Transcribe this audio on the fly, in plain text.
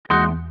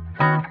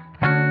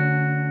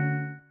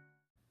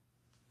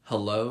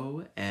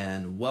Hello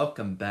and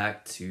welcome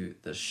back to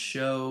the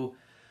show.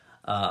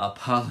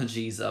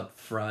 Apologies up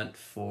front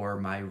for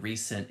my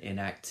recent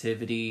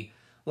inactivity.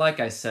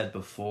 Like I said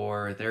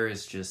before, there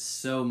is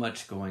just so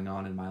much going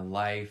on in my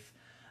life.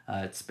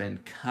 It's been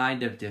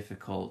kind of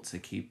difficult to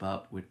keep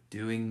up with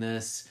doing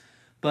this.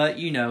 But,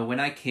 when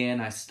I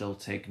can, I still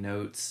take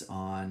notes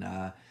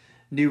on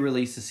new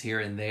releases here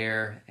and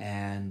there.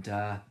 And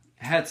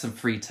had some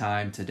free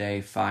time today,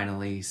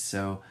 finally,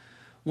 so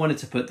wanted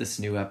to put this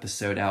new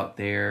episode out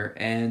there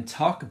and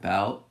talk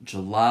about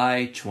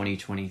July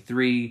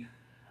 2023.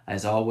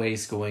 As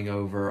always, going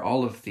over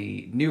all of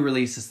the new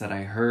releases that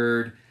I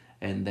heard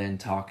and then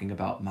talking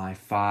about my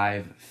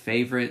 5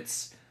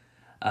 favorites.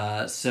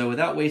 So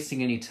without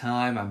wasting any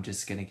time, I'm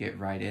just going to get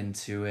right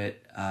into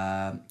it.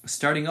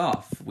 Starting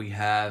off, we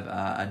have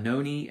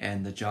Anoni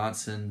and the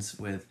Johnsons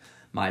with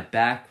My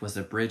Back Was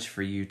a Bridge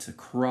for You to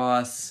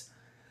Cross.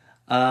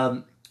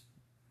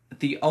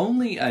 The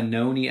only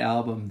Anoni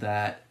album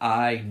that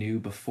I knew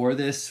before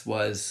this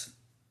was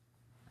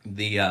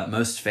the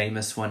most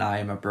famous one, I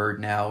Am a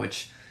Bird Now,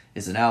 which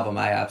is an album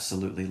I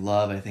absolutely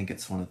love. I think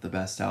it's one of the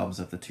best albums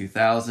of the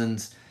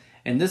 2000s.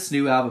 And this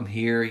new album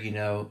here,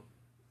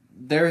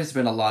 there has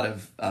been a lot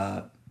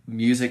of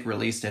music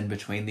released in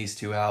between these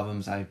two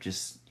albums. I've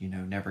just,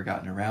 never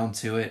gotten around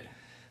to it.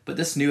 But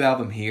this new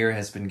album here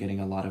has been getting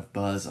a lot of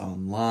buzz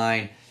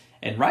online.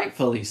 And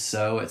rightfully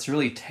so. It's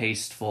really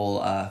tasteful,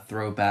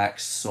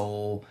 throwback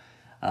soul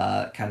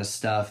kind of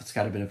stuff. It's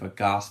got a bit of a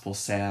gospel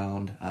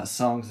sound.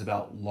 Songs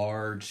about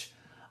large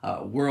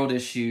world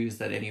issues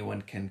that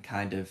anyone can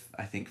kind of,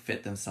 I think,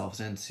 fit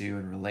themselves into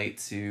and relate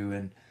to.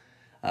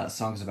 And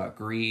songs about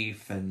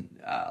grief and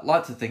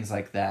lots of things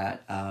like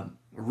that.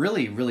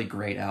 Really, really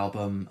great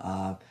album.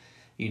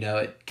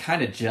 It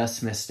kind of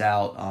just missed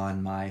out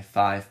on my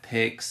 5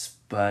 picks,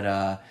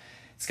 but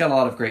it's got a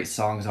lot of great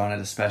songs on it,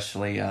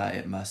 especially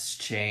It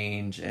Must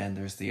Change, and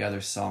there's the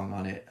other song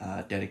on it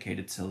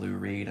dedicated to Lou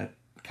Reed. I'm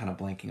kind of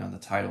blanking on the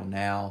title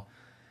now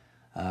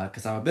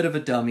because I'm a bit of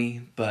a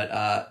dummy,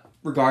 but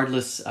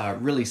regardless,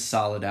 really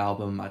solid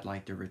album. I'd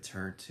like to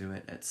return to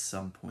it at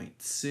some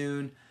point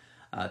soon.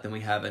 Then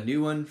we have a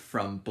new one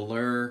from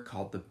Blur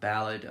called The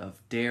Ballad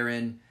of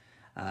Darren.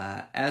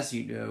 As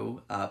you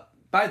know,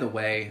 by the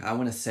way, I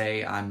want to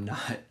say I'm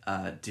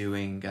not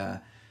doing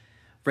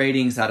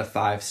ratings out of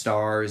 5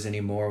 stars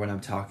anymore when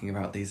I'm talking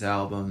about these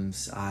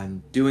albums.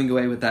 I'm doing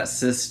away with that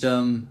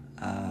system.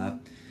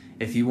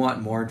 If you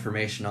want more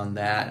information on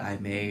that, I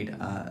made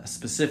a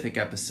specific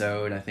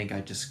episode. I think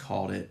I just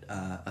called it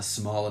a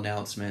small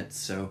announcement.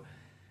 So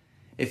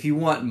if you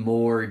want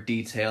more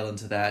detail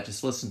into that,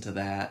 just listen to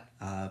that.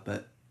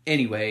 But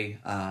anyway,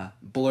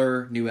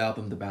 Blur, new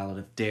album, The Ballad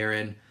of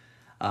Darren.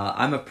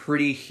 I'm a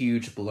pretty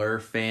huge Blur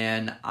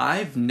fan.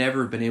 I've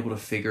never been able to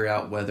figure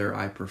out whether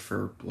I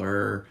prefer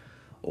Blur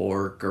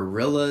or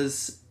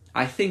Gorillaz.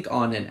 I think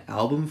on an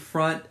album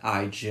front,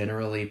 I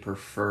generally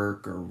prefer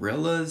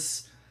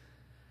Gorillaz.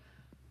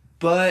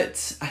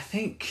 But I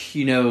think,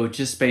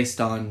 just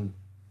based on,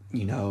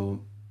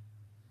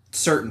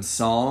 certain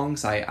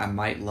songs, I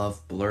might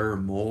love Blur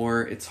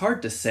more. It's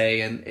hard to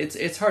say, and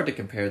it's hard to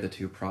compare the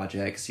two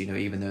projects,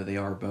 even though they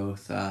are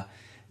both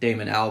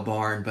Damon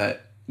Albarn.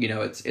 But,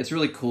 it's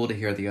really cool to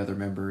hear the other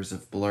members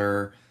of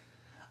Blur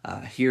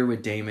here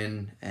with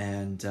Damon,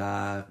 and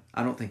I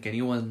don't think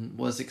anyone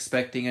was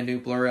expecting a new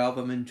Blur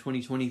album in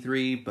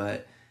 2023,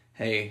 but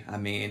hey,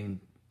 I'm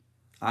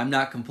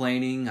not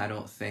complaining. I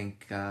don't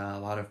think a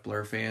lot of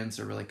Blur fans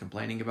are really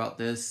complaining about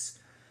this.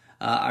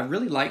 I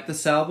really like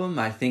this album.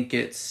 I think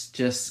it's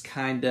just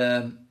kind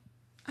of,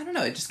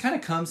 it just kind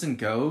of comes and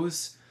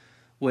goes,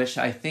 which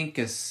I think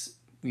is,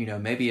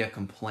 maybe a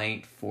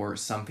complaint for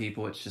some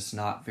people. It's just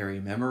not very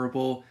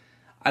memorable.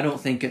 I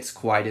don't think it's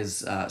quite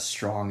as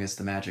strong as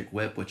The Magic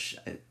Whip, which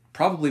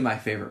probably my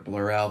favorite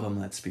Blur album,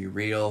 let's be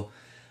real.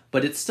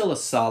 But it's still a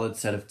solid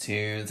set of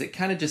tunes. It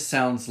kind of just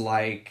sounds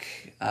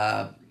like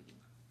a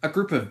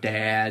group of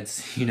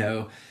dads,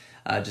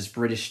 just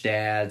British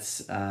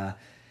dads,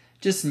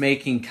 just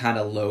making kind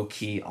of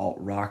low-key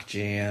alt-rock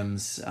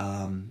jams.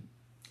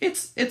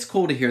 It's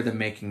cool to hear them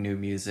making new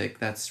music.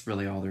 That's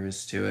really all there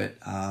is to it.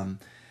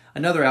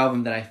 Another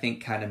album that I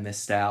think kind of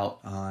missed out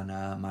on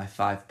my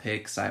 5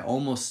 picks. I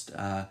almost,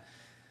 like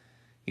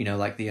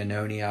the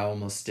Anoni, I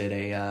almost did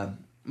a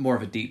more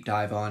of a deep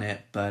dive on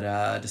it,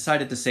 but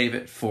decided to save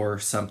it for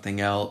something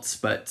else.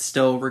 But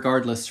still,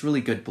 regardless, really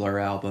good Blur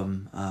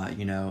album. I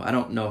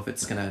don't know if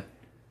it's gonna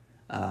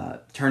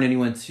turn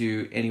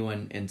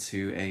anyone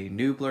into a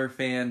new Blur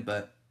fan,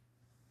 but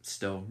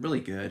still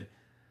really good.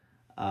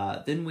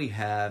 Then we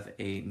have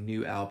a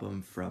new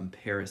album from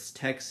Paris,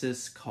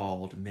 Texas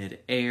called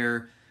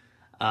Mid-Air.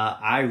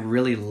 I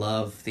really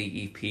love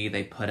the EP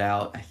they put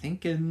out, I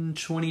think in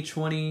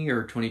 2020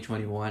 or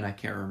 2021, I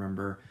can't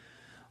remember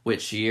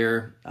which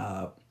year.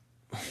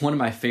 One of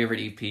my favorite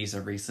EPs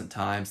of recent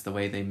times. The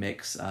way they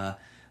mix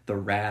the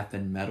rap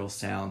and metal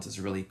sounds is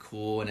really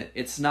cool, and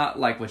it's not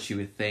like what you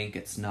would think.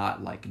 It's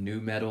not like new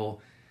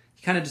metal.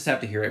 You kind of just have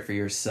to hear it for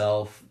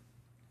yourself.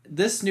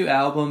 this new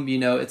album, you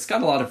know, it's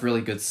got a lot of really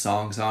good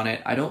songs on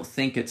it. I don't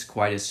think it's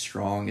quite as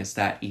strong as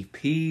that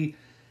EP, due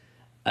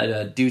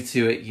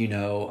to it, you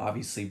know,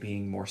 obviously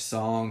being more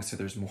songs, so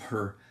there's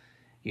more,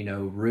 you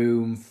know,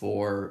 room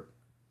for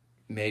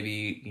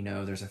maybe, you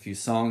know, there's a few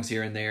songs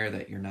here and there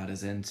that you're not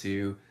as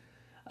into.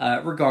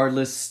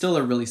 Regardless, still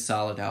a really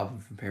solid album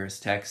from Paris,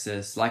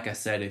 Texas. Like I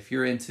said, if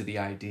you're into the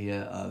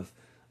idea of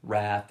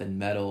rap and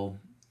metal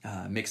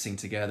mixing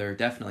together,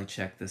 definitely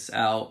check this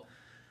out.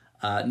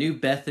 New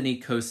Bethany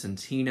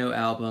Cosentino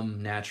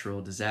album,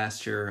 Natural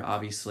Disaster.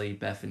 Obviously,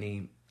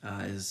 Bethany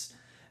is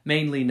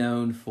mainly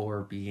known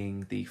for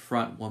being the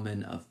front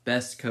woman of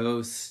Best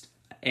Coast.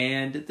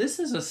 And this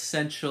is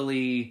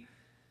essentially,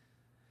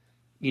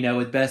 you know,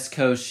 with Best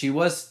Coast, she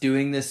was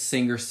doing this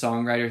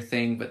singer-songwriter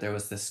thing, but there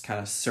was this kind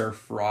of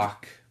surf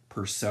rock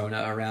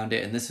persona around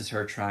it. And this is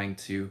her trying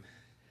to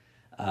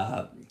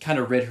kind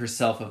of rid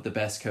herself of the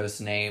Best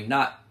Coast name.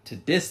 Not to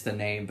diss the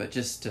name, but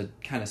just to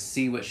kind of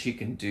see what she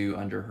can do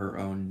under her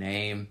own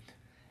name.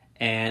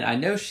 And I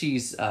know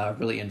she's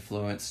really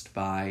influenced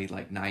by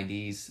like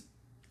 90s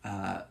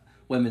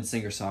women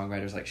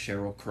singer-songwriters like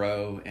Sheryl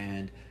Crow,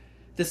 and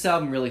this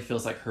album really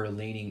feels like her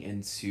leaning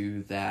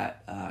into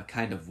that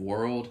kind of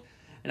world.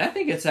 And I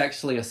think it's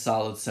actually a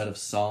solid set of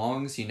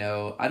songs. You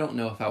know, I don't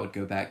know if I would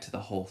go back to the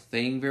whole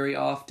thing very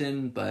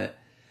often, but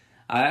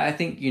I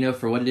think, you know,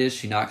 for what it is,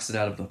 she knocks it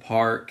out of the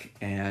park.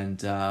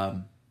 And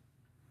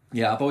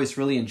yeah, I've always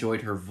really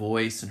enjoyed her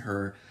voice and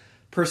her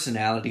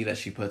personality that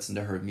she puts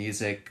into her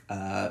music.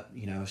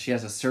 You know, she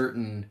has a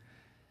certain,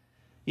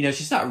 you know,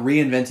 she's not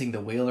reinventing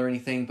the wheel or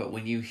anything, but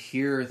when you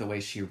hear the way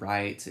she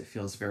writes, it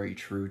feels very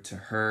true to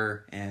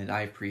her, and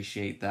I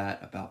appreciate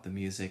that about the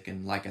music.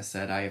 And like I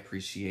said, I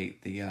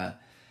appreciate the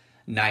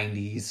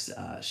 90s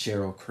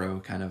Sheryl Crow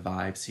kind of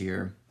vibes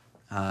here.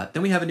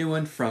 Then we have a new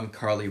one from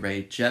Carly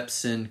Rae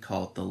Jepsen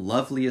called The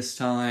Loveliest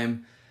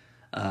Time,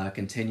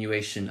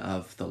 continuation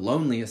of The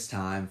Loneliest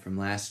Time from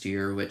last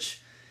year,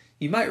 which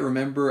you might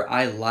remember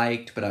I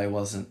liked, but I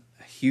wasn't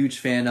a huge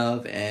fan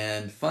of.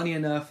 And funny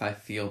enough, I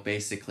feel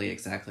basically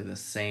exactly the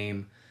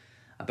same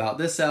about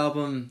this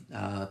album.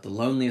 The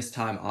Loneliest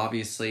Time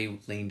obviously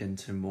leaned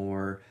into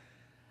more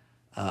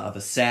of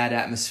a sad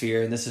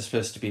atmosphere, and this is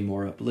supposed to be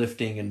more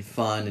uplifting and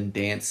fun and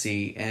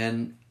dancey.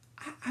 And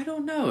I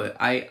don't know.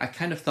 I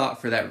kind of thought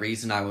for that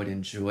reason I would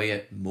enjoy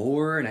it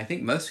more, and I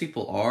think most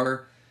people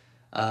are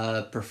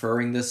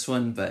preferring this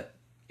one, but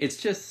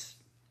it's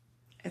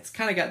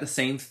kind of got the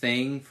same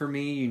thing for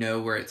me, you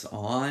know, where it's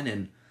on,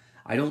 and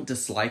I don't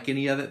dislike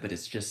any of it, but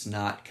it's just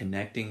not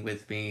connecting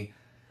with me.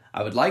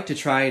 I would like to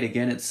try it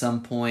again at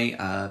some point.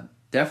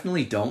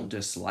 Definitely don't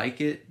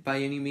dislike it by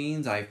any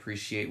means. I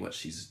appreciate what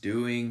she's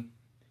doing.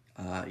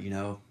 You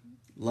know,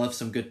 love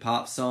some good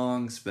pop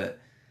songs, but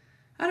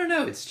I don't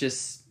know. It's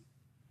just,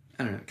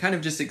 I don't know, it kind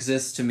of just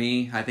exists to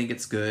me. I think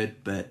it's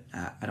good, but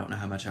I don't know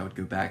how much I would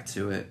go back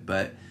to it.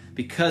 But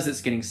because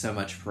it's getting so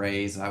much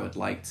praise, I would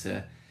like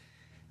to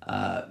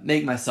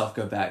make myself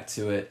go back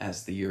to it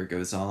as the year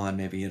goes on.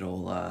 Maybe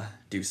it'll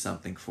do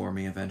something for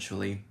me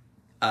eventually.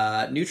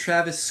 New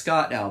Travis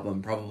Scott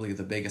album, probably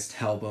the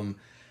biggest album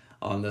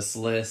on this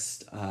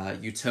list.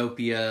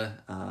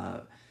 Utopia,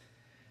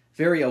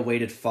 very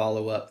awaited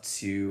follow-up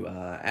to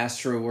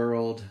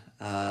Astroworld.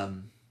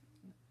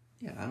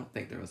 Yeah, I don't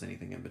think there was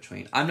anything in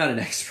between. I'm not an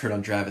expert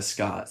on Travis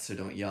Scott, so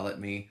don't yell at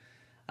me.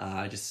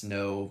 I just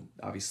know,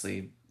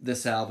 obviously,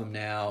 this album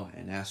now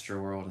and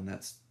Astroworld, and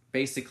that's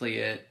basically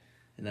it.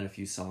 And then a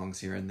few songs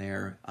here and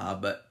there.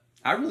 But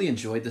I really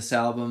enjoyed this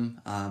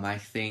album. I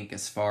think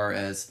as far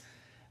as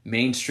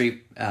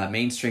mainstream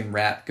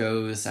rap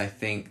goes, I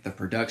think the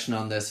production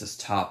on this is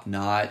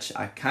top-notch.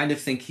 I kind of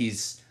think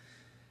he's,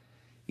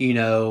 you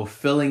know,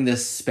 filling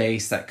this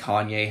space that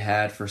Kanye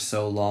had for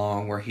so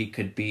long, where he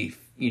could be,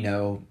 you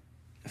know,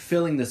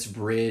 filling this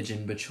bridge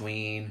in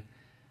between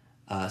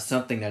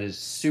something that is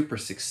super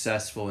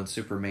successful and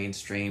super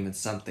mainstream, and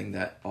something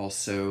that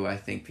also I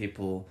think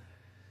people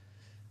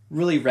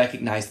really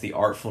recognize the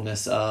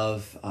artfulness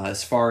of.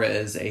 As far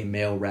as a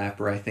male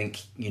rapper, I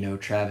think, you know,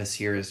 Travis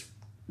here is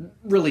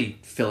really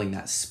filling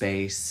that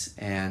space,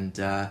 and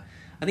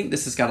I think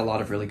this has got a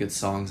lot of really good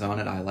songs on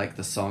it. I like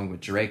the song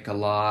with Drake a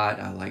lot.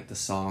 I like the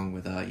song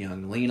with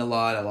Young Lean a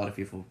lot. A lot of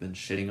people have been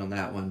shitting on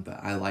that one, but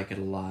I like it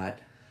a lot.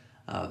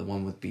 The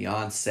one with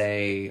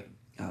Beyonce,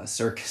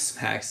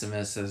 Circus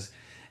Maximus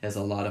is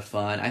a lot of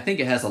fun. I think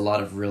it has a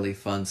lot of really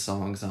fun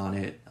songs on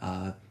it.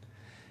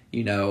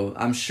 You know,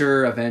 I'm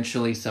sure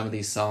eventually some of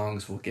these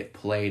songs will get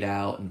played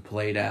out and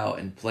played out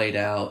and played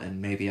out,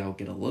 and maybe I'll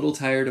get a little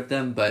tired of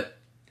them, but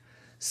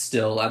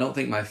still, I don't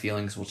think my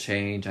feelings will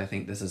change. I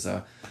think this is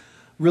a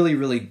really,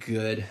 really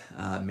good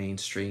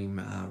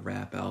mainstream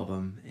rap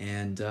album,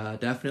 and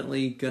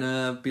definitely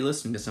gonna be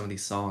listening to some of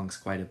these songs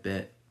quite a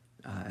bit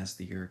as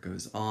the year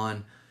goes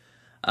on.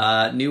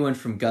 New one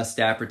from Gus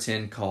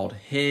Dapperton called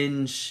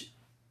Hinge.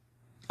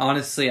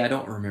 Honestly, I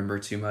don't remember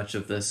too much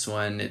of this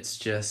one. It's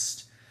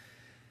just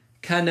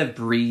kind of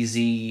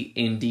breezy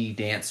indie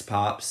dance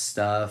pop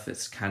stuff.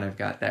 It's kind of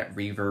got that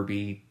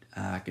reverby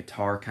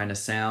guitar kind of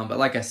sound, but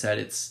like I said,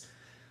 it's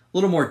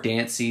little more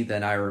dancey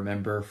than I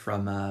remember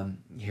from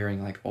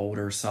hearing like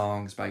older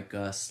songs by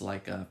Gus,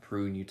 like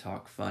Prune You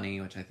Talk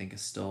Funny, which I think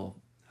is still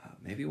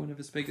maybe one of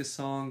his biggest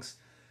songs.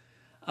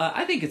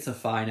 I think it's a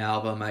fine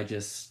album.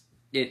 It's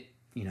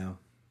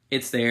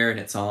there and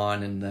it's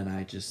on, and then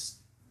I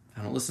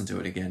don't listen to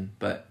it again,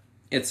 but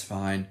it's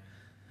fine.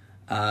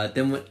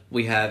 Then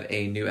we have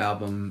a new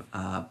album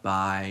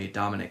by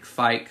Dominic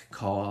Fike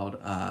called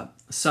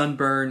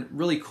Sunburn.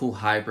 Really cool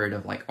hybrid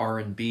of like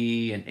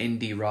R&B and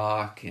indie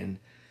rock, and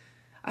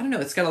I don't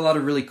know, it's got a lot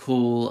of really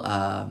cool,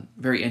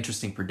 very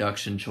interesting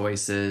production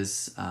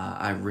choices.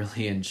 I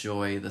really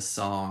enjoy the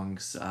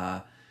songs.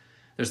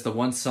 There's the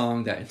one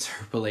song that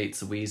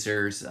interpolates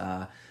Weezer's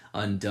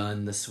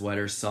Undone, the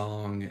Sweater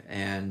song,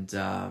 and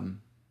I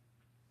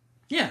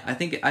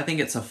think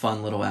it's a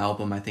fun little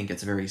album. I think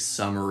it's very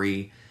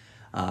summery.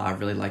 I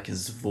really like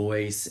his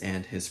voice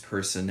and his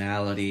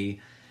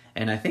personality.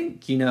 And I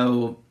think,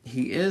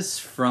 he is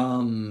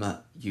from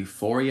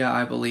Euphoria,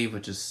 I believe,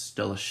 which is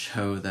still a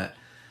show that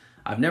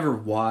I've never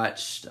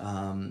watched.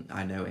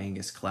 I know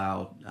Angus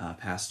Cloud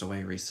passed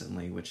away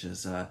recently, which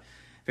is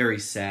very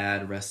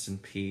sad. Rest in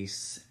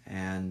peace.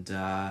 And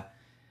I'd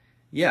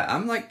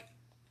like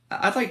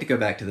to go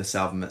back to this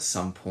album at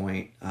some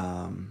point.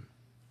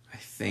 I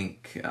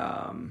think...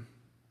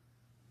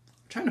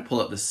 trying to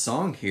pull up this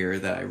song here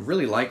that I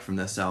really like from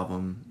this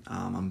album.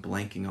 I'm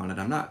blanking on it.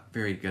 I'm not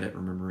very good at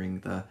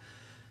remembering the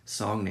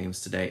song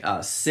names today.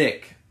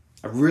 Sick.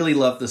 I really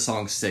love the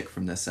song Sick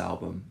from this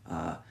album.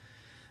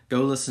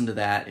 Go listen to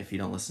that if you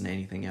don't listen to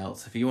anything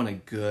else. If you want a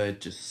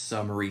good, just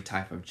summary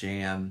type of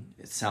jam,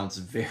 it sounds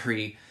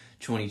very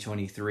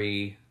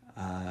 2023.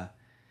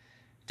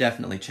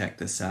 Definitely check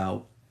this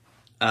out.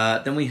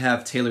 Then we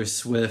have Taylor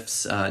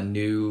Swift's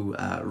new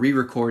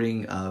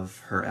re-recording of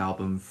her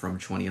album from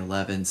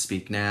 2011,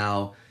 Speak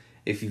Now.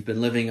 If you've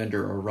been living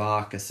under a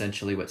rock,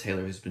 essentially what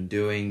Taylor has been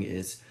doing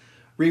is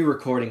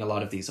re-recording a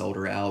lot of these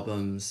older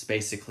albums,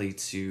 basically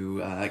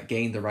to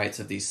gain the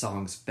rights of these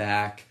songs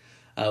back,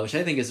 which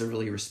I think is a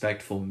really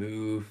respectful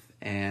move.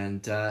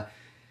 And,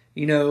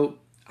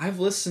 I've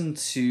listened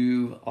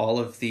to all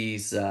of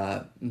these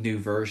new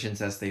versions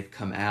as they've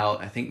come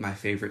out. I think my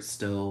favorite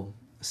still...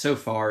 so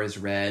far is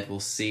Red. We'll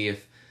see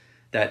if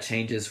that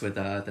changes with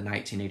the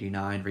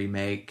 1989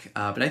 remake.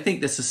 But I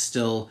think this is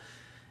still,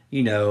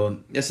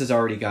 this has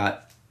already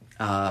got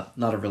a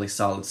lot of really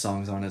solid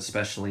songs on it,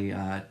 especially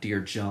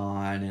Dear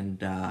John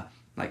and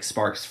like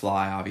Sparks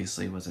Fly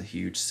obviously was a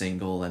huge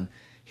single. And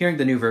hearing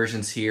the new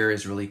versions here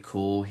is really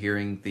cool.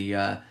 Hearing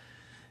the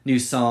new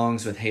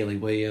songs with Hayley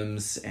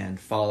Williams and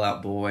Fall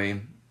Out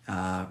Boy,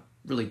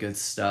 really good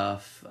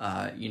stuff.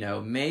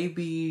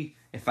 Maybe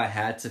if I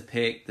had to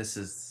pick, this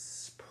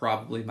is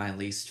probably my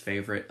least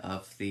favorite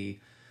of the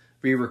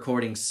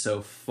re-recordings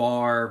so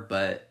far,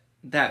 but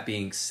that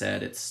being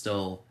said,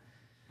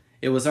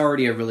 it was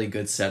already a really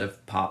good set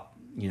of pop,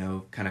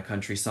 kind of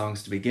country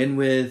songs to begin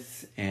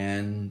with,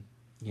 and,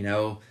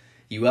 you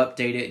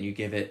update it and you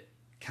give it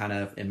kind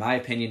of, in my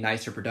opinion,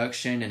 nicer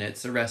production, and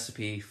it's a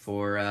recipe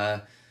for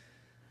a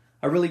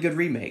really good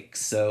remake,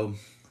 so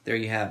there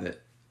you have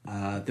it.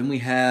 Then we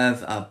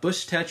have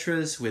Bush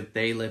Tetras with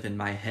They Live in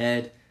My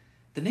Head.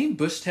 The name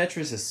Bush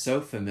Tetras is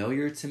so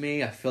familiar to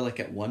me. I feel like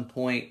at one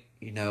point,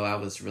 I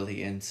was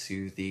really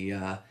into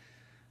the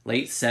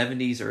late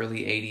 70s,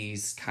 early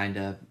 80s kind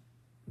of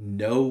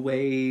no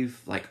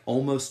wave, like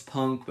almost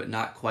punk, but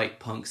not quite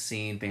punk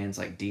scene, bands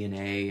like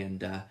DNA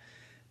and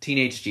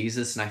Teenage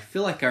Jesus. And I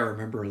feel like I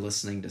remember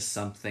listening to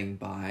something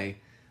by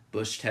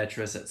Bush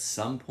Tetras at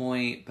some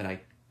point, but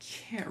I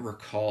can't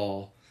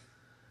recall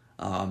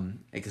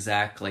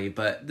exactly.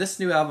 But this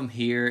new album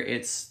here,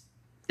 it's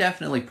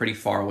definitely pretty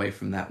far away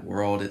from that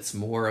world. It's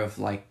more of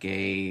like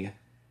maybe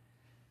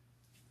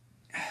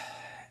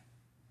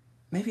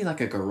like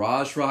a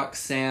garage rock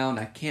sound.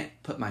 I can't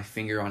put my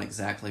finger on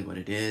exactly what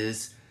it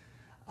is.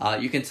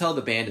 You can tell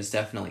the band is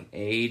definitely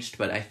aged,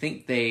 but I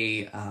think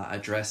they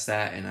address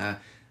that in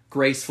a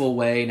graceful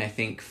way, and I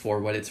think for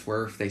what it's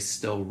worth, they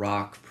still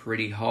rock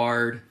pretty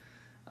hard.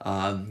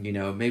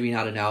 Maybe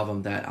not an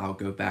album that I'll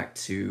go back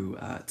to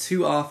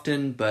too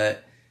often,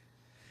 but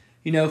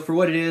for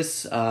what it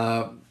is,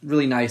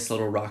 really nice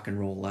little rock and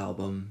roll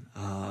album.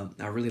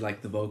 I really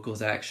like the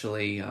vocals,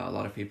 actually. A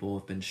lot of people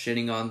have been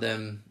shitting on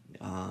them.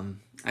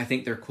 I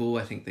think they're cool.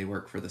 I think they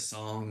work for the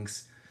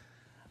songs.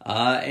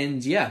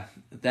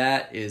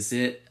 That is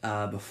it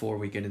before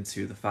we get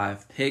into the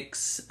 5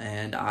 picks,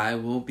 and I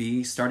will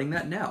be starting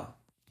that now.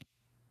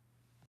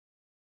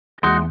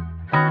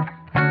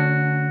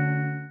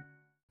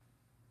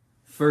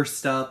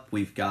 First up,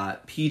 we've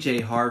got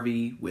PJ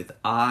Harvey with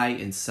I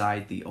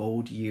Inside the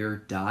Old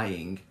Year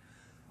Dying.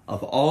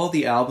 Of all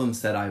the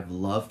albums that I've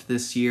loved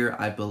this year,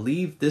 I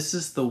believe this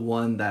is the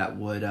one that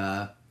would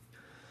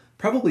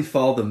probably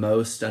fall the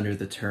most under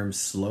the term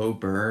slow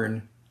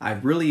burn. I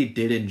really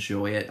did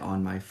enjoy it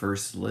on my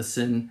first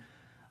listen,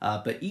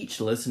 but each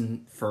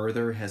listen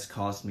further has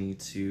caused me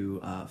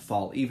to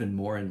fall even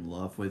more in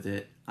love with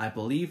it. I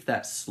believe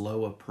that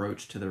slow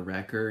approach to the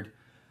record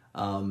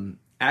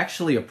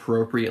actually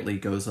appropriately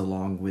goes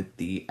along with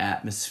the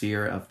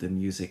atmosphere of the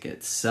music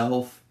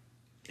itself.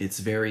 It's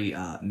very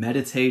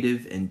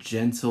meditative and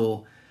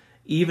gentle,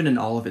 even in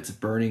all of its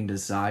burning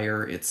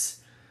desire. It's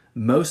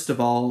most of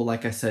all,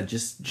 like I said,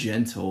 just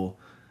gentle.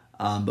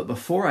 But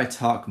before I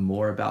talk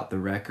more about the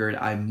record,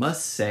 I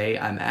must say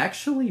I'm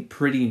actually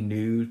pretty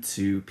new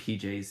to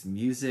PJ's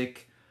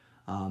music.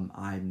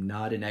 I'm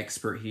not an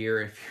expert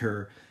here. If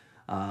you're,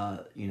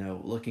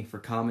 looking for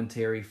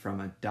commentary from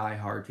a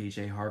diehard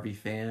PJ Harvey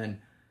fan,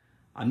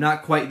 I'm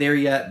not quite there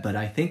yet, but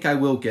I think I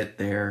will get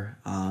there.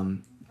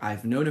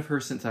 I've known of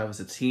her since I was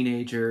a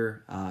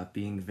teenager,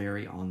 being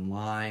very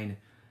online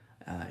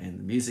in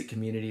the music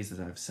communities, as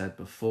I've said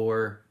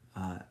before.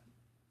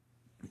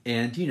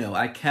 And,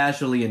 I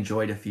casually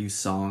enjoyed a few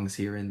songs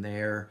here and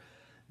there.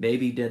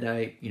 Maybe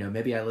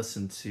I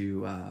listened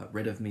to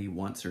Rid of Me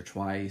once or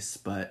twice,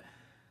 but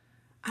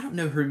I don't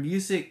know, her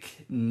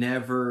music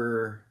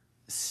never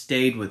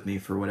stayed with me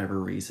for whatever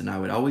reason. I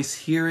would always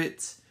hear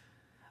it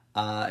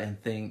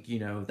and think,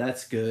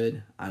 that's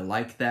good. I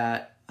like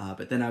that.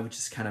 But then I would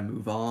just kind of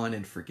move on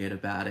and forget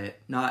about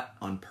it. Not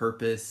on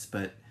purpose,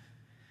 but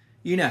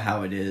you know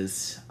how it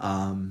is.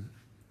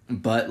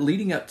 But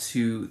leading up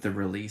to the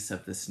release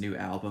of this new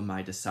album,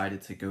 I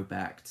decided to go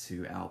back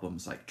to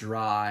albums like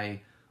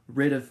Dry,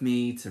 Rid of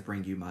Me, To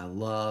Bring You My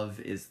Love,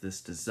 Is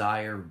This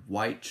Desire,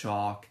 White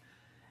Chalk,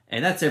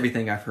 and that's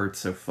everything I've heard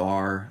so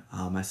far.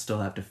 I still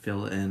have to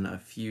fill in a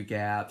few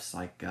gaps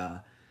like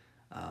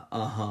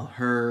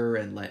Her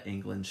and Let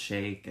England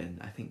Shake,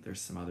 and I think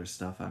there's some other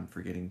stuff I'm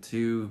forgetting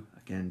too.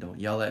 Again, don't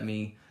yell at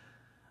me.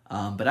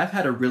 But I've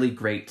had a really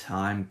great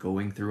time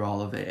going through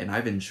all of it, and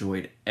I've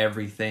enjoyed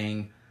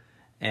everything.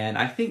 And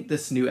I think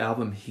this new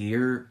album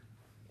here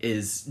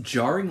is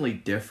jarringly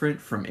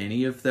different from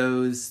any of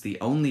those. The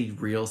only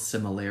real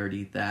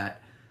similarity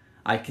that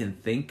I can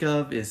think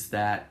of is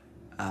that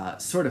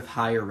sort of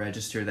higher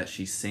register that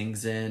she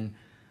sings in.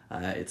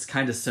 It's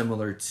kind of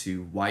similar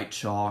to White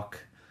Chalk,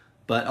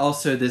 but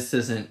also this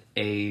isn't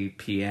a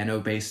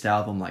piano-based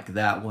album like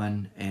that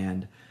one.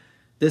 And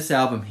this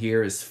album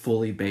here is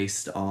fully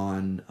based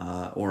on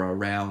or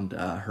around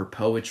her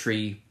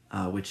poetry,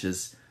 which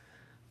is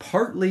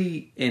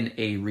partly in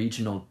a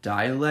regional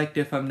dialect,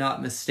 if I'm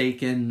not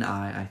mistaken.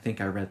 I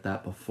think I read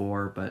that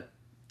before, but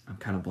I'm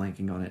kind of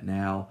blanking on it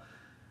now.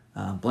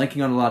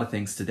 Blanking on a lot of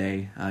things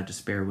today,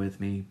 just bear with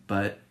me.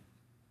 But,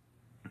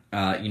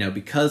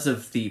 because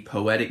of the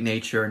poetic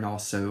nature and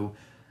also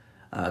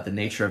the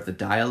nature of the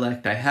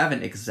dialect, I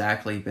haven't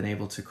exactly been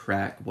able to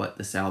crack what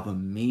this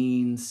album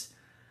means.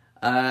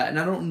 And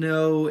I don't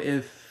know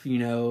if,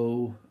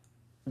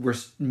 we're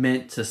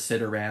meant to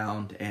sit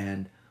around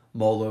and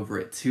mull over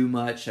it too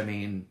much. I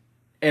mean,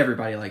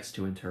 everybody likes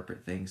to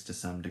interpret things to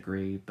some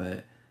degree,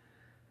 but,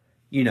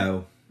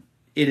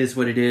 it is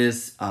what it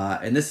is.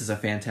 And this is a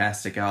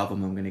fantastic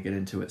album. I'm going to get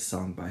into it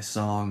song by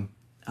song.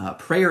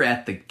 Prayer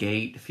at the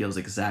Gate feels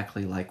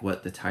exactly like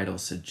what the title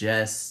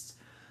suggests.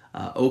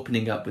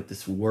 Opening up with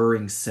this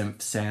whirring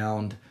synth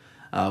sound,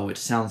 which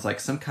sounds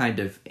like some kind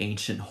of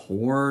ancient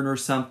horn or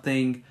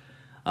something.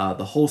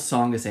 The whole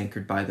song is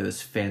anchored by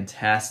those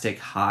fantastic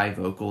high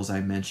vocals I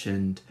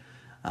mentioned.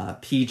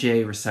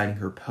 PJ reciting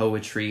her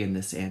poetry in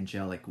this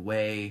angelic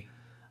way.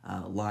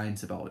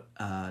 Lines about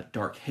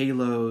dark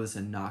halos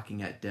and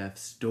knocking at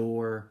death's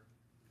door.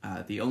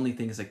 The only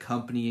things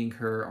accompanying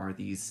her are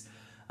these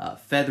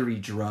feathery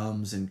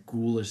drums and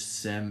ghoulish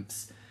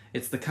synths.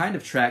 It's the kind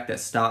of track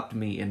that stopped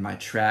me in my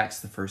tracks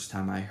the first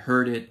time I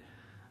heard it.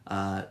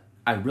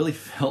 I really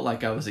felt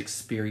like I was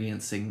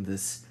experiencing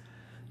this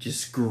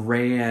just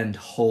grand,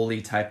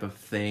 holy type of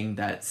thing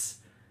that's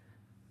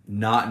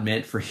not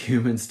meant for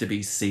humans to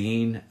be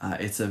seen.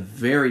 It's a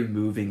very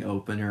moving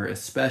opener,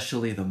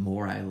 especially the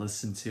more I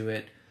listen to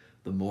it,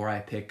 the more I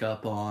pick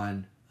up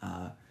on.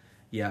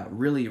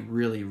 Really,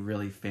 really,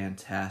 really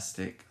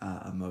fantastic,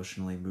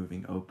 emotionally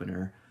moving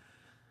opener.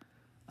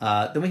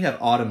 Then we have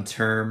Autumn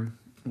Term,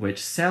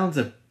 which sounds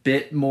a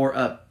bit more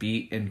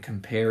upbeat in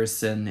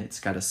comparison. It's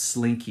got a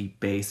slinky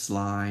bass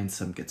line,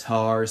 some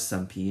guitar,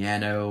 some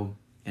piano,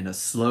 and a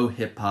slow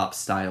hip-hop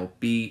style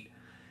beat.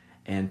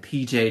 And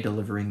PJ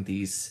delivering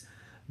these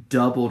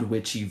doubled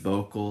witchy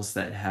vocals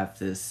that have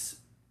this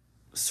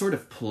sort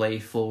of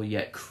playful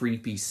yet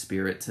creepy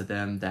spirit to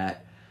them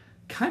that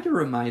kind of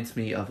reminds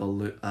me of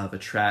a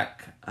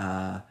track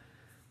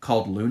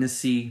called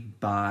Lunacy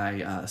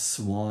by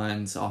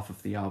Swans off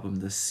of the album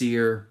The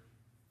Seer.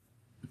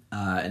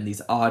 And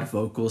these odd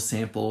vocal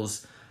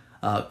samples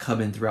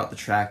come in throughout the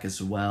track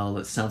as well.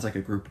 It sounds like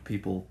a group of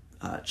people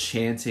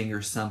chanting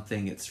or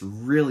something. It's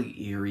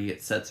really eerie.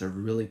 It sets a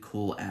really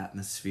cool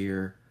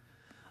atmosphere.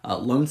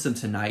 Lonesome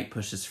Tonight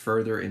pushes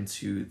further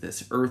into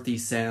this earthy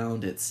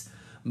sound. It's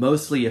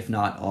mostly, if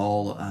not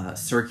all,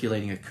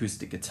 circulating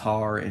acoustic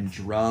guitar and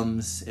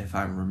drums, if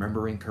I'm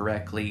remembering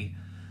correctly.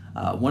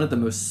 One of the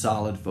most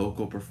solid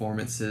vocal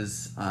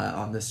performances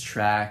on this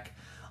track.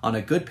 On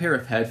a good pair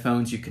of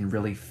headphones, you can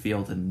really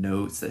feel the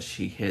notes that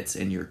she hits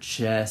in your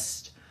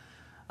chest.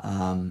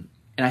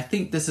 And I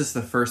think this is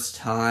the first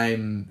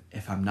time,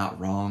 if I'm not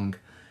wrong,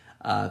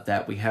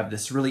 that we have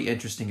this really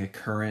interesting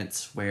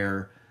occurrence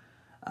where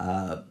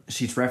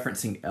she's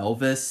referencing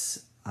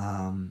Elvis.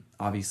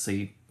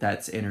 Obviously,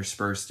 that's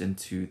interspersed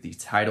into the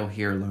title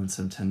here,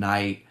 Lonesome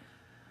Tonight.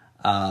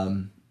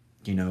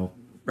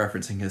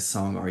 Referencing his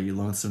song, Are You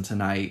Lonesome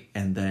Tonight?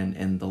 And then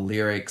in the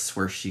lyrics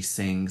where she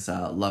sings,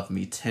 Love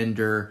Me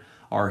Tender,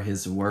 are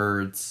his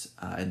words.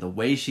 And the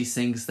way she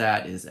sings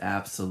that is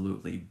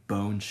absolutely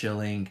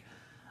bone-chilling.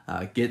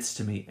 Gets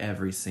to me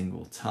every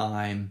single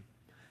time.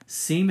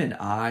 Seaman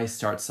Eye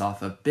starts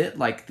off a bit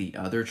like the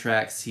other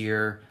tracks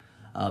here,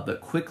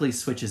 but quickly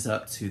switches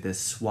up to this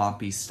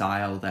swampy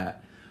style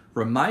that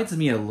reminds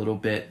me a little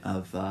bit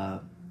of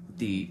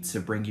the To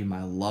Bring You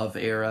My Love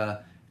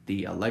era.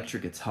 The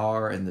electric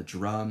guitar and the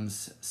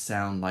drums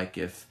sound like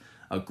if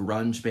a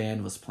grunge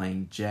band was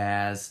playing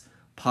jazz.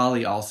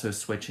 Polly also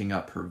switching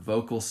up her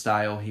vocal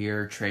style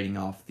here, trading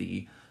off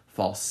the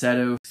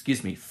falsetto,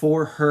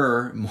 for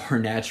her more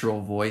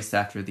natural voice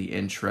after the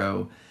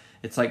intro.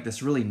 It's like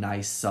this really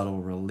nice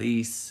subtle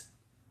release.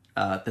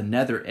 The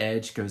Nether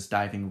Edge goes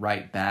diving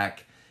right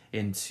back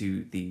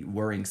into the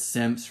whirring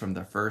synths from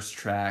the first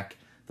track.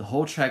 The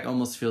whole track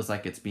almost feels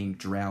like it's being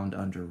drowned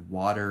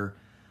underwater.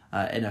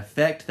 An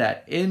effect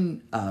that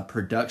in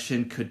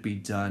production could be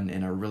done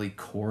in a really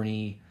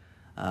corny,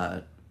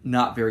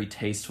 not very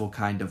tasteful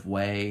kind of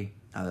way,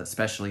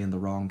 especially in the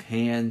wrong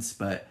hands,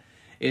 but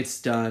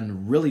it's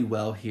done really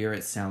well here.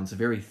 It sounds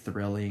very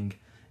thrilling.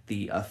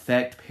 The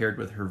effect paired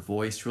with her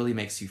voice really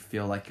makes you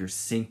feel like you're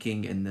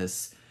sinking in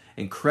this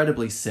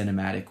incredibly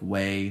cinematic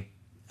way.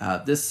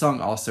 This song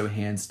also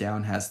hands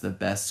down has the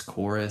best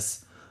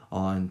chorus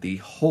on the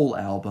whole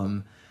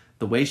album.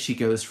 The way she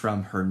goes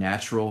from her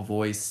natural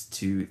voice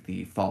to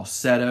the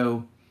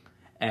falsetto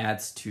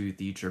adds to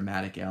the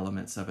dramatic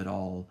elements of it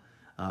all.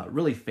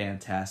 Really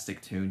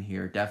fantastic tune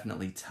here.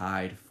 Definitely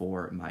tied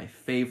for my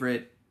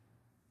favorite.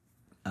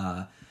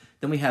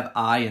 Then we have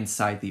I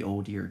Inside the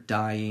Old Year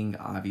Dying,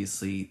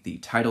 obviously the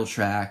title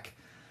track.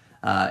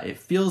 It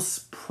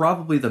feels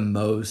probably the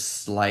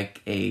most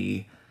like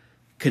a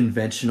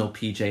conventional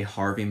PJ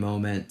Harvey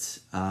moment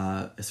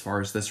as far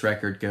as this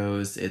record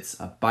goes. It's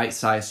a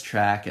bite-sized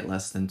track at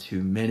less than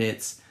 2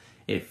 minutes.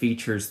 It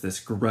features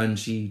this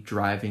grungy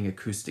driving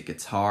acoustic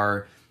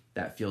guitar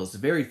that feels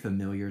very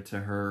familiar to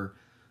her,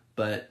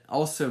 but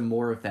also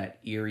more of that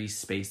eerie,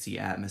 spacey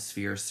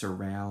atmosphere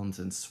surrounds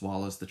and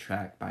swallows the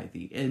track by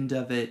the end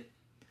of it.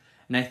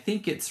 And I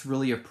think it's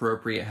really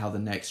appropriate how the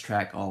next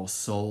track, All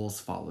Souls,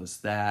 follows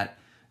that.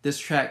 This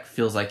track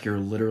feels like you're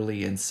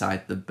literally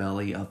inside the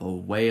belly of a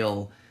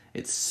whale.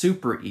 It's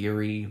super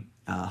eerie,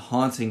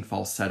 haunting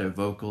falsetto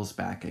vocals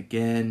back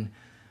again.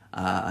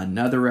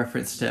 Another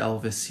reference to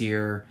Elvis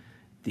here.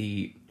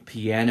 The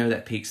piano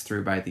that peeks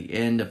through by the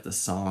end of the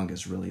song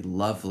is really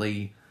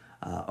lovely.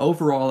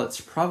 Overall,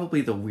 it's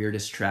probably the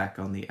weirdest track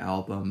on the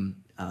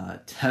album.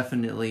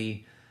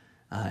 Definitely,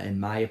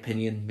 in my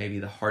opinion, maybe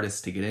the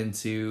hardest to get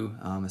into,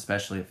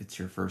 especially if it's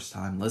your first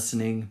time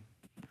listening.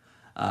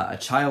 A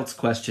Child's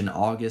Question,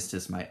 August,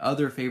 is my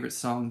other favorite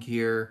song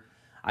here.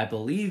 I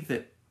believe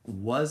it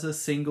was a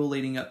single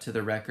leading up to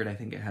the record. I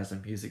think it has a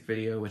music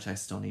video, which I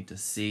still need to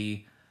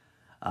see.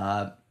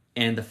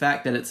 And the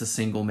fact that it's a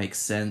single makes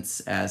sense,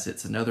 as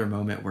it's another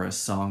moment where a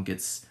song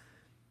gets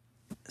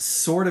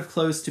sort of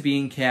close to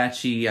being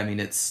catchy. I mean,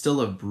 it's still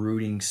a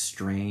brooding,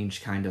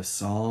 strange kind of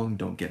song,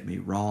 don't get me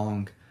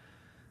wrong.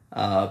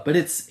 But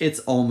it's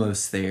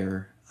almost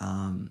there.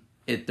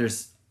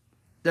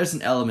 There's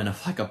an element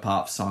of like a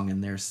pop song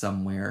in there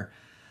somewhere.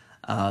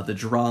 The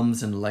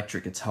drums and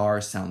electric guitar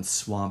sound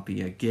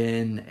swampy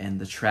again, and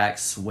the track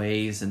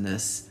sways in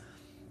this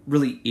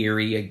really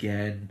eerie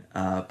again,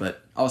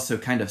 but also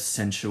kind of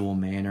sensual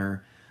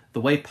manner.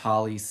 The way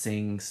Polly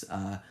sings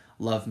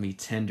Love Me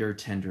Tender,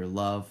 Tender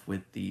Love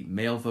with the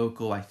male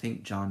vocal, I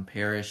think John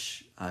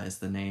Parrish is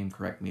the name,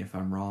 correct me if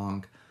I'm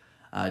wrong.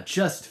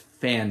 Just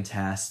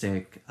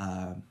fantastic.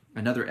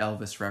 Another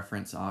Elvis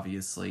reference,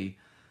 obviously.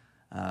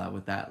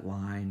 With that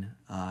line.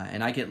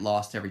 And I get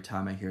lost every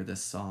time I hear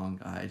this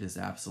song. It is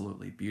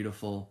absolutely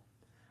beautiful.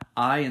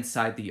 I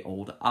Inside the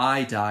Old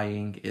I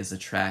Dying is a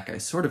track I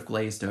sort of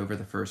glazed over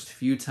the first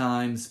few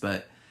times,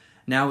 but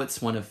now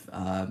it's one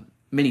of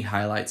many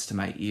highlights to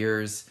my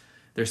ears.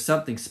 There's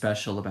something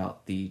special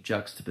about the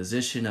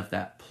juxtaposition of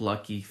that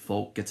plucky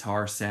folk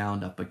guitar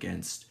sound up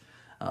against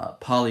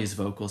Polly's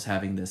vocals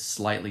having this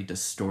slightly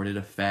distorted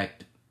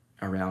effect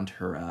around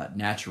her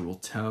natural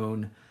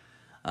tone.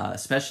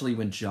 Especially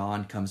when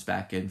John comes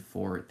back in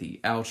for the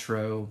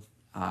outro.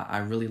 I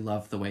really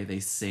love the way they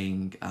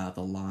sing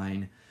the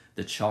line,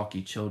 "The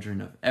Chalky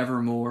Children of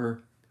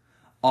Evermore."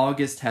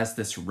 August has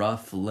this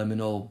rough,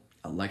 liminal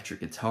electric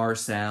guitar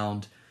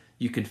sound.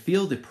 You can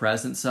feel the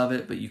presence of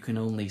it, but you can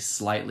only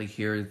slightly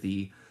hear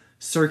the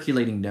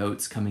circulating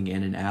notes coming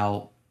in and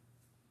out.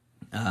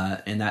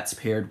 And that's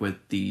paired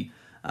with the,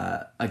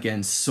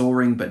 again,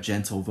 soaring but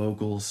gentle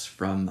vocals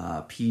from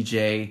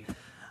PJ.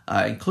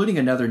 Including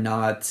another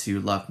nod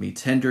to Love Me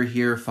Tender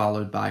here,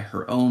 followed by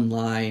her own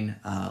line,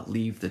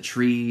 Leave the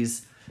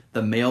Trees.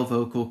 The male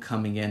vocal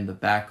coming in the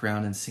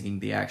background and singing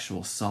the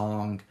actual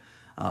song.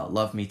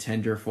 Love Me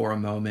Tender for a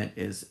Moment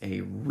is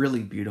a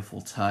really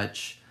beautiful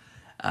touch.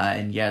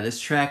 And yeah, this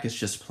track is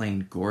just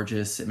plain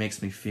gorgeous. It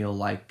makes me feel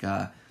like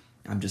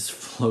I'm just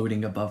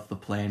floating above the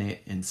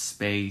planet in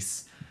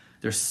space.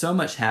 There's so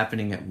much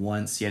happening at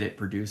once, yet it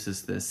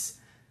produces this,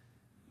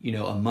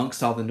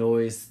 amongst all the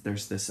noise,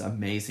 there's this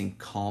amazing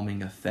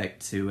calming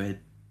effect to it.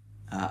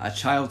 A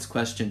Child's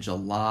Question,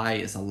 July,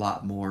 is a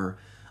lot more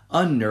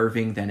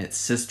unnerving than its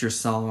sister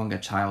song, A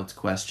Child's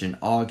Question,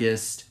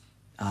 August.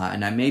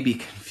 And I may be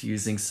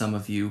confusing some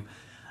of you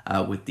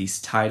with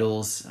these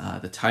titles.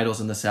 The titles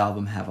in this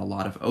album have a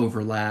lot of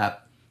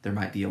overlap. There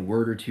might be a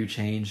word or two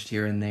changed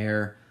here and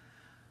there.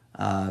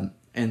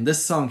 And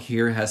this song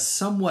here has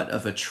somewhat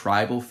of a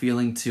tribal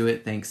feeling to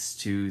it, thanks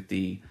to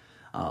the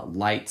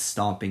light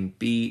stomping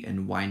beat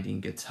and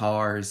winding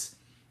guitars.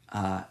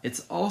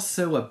 It's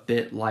also a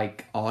bit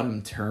like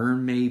Autumn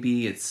Term,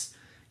 maybe. It's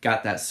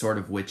got that sort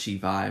of witchy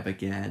vibe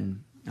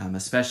again,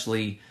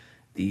 especially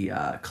the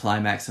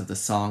climax of the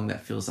song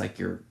that feels like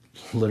you're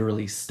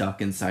literally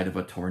stuck inside of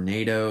a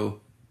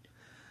tornado.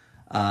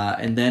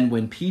 And then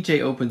when PJ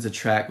opens a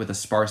track with a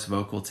sparse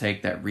vocal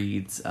take that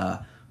reads,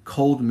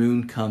 cold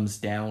moon comes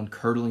down,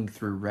 curdling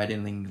through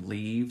reddening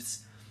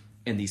leaves,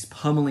 and these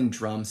pummeling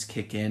drums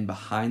kick in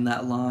behind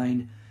that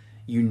line,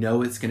 you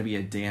know it's going to be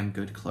a damn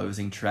good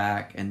closing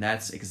track, and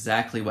that's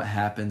exactly what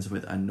happens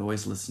with A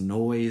Noiseless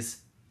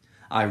Noise.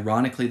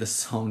 Ironically, the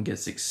song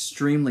gets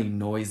extremely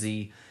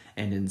noisy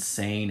and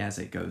insane as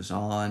it goes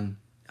on.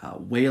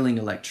 Wailing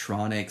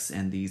electronics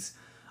and these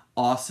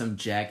awesome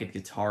jagged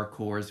guitar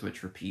chords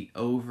which repeat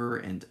over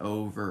and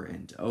over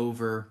and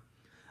over.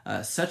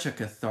 Such a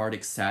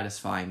cathartic,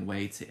 satisfying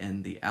way to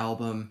end the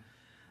album.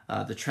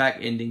 The track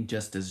ending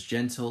just as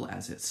gentle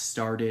as it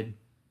started.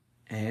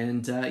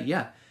 And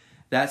yeah,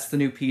 that's the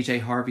new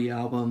PJ Harvey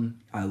album.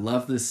 I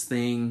love this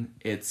thing.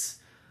 It's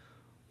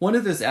one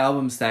of those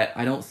albums that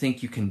I don't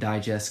think you can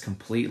digest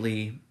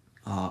completely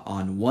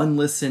on one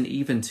listen,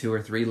 even 2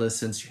 or 3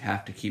 listens. You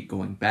have to keep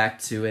going back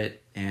to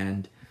it.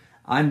 And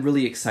I'm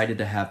really excited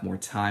to have more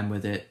time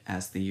with it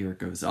as the year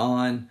goes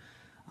on.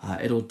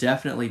 It'll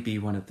definitely be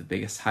one of the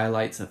biggest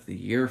highlights of the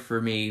year for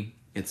me.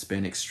 It's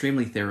been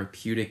extremely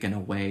therapeutic in a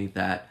way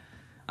that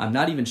I'm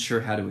not even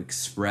sure how to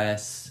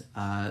express.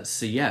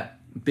 So yeah,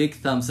 big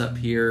thumbs up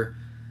here.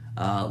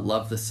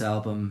 Love this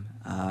album.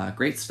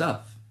 Great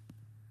stuff.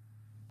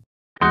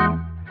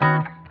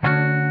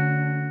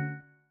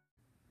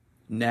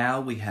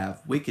 Now we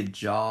have Wicked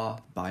Jaw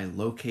by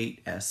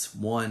Locate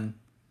S1.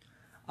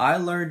 I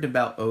learned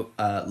about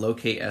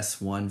Locate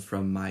S1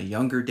 from my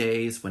younger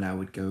days when I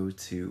would go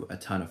to a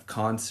ton of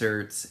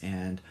concerts,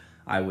 and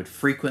I would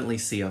frequently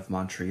see Of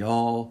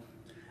Montreal,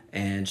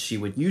 and she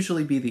would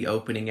usually be the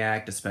opening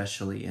act,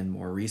 especially in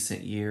more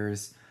recent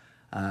years.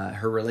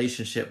 Her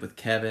relationship with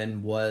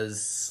Kevin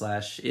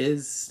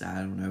was/is, I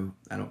don't know,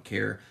 I don't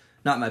care,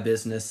 not my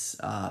business.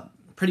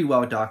 Pretty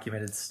well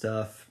documented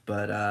stuff,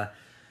 but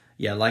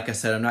yeah, like I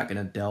said, I'm not going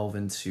to delve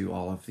into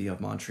all of the Of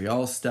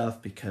Montreal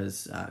stuff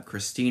because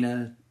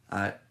Christina,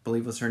 I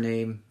believe was her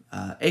name,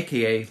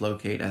 aka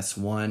Locate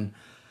S1,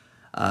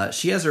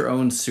 she has her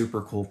own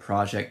super cool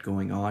project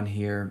going on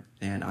here,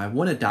 and I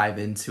want to dive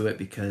into it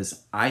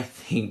because I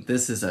think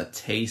this is a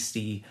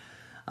tasty,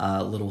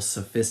 little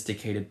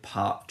sophisticated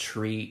pop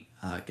treat.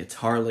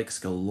 Guitar licks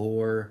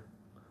galore,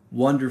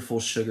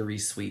 wonderful sugary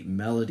sweet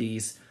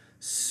melodies,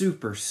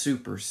 super,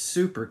 super,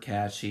 super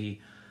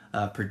catchy.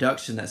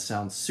 Production that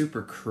sounds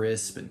super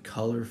crisp and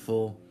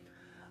colorful.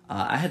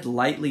 I had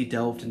lightly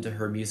delved into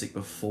her music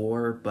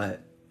before,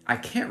 but I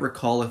can't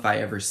recall if I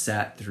ever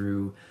sat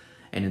through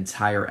an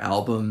entire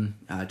album,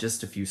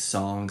 just a few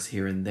songs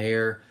here and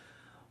there.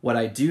 What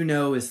I do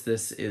know is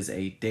this is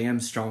a damn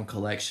strong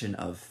collection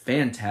of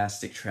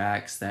fantastic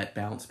tracks that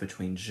bounce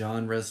between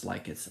genres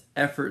like it's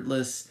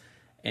effortless,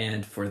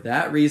 and for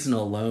that reason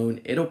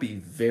alone, it'll be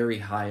very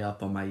high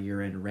up on my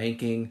year-end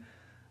ranking.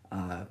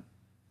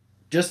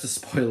 Just a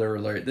spoiler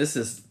alert, this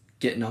is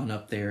getting on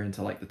up there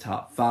into like the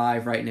top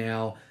 5 right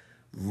now.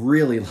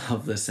 Really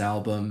love this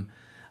album.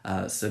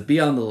 So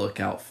be on the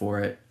lookout for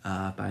it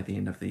by the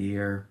end of the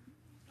year.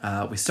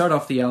 We start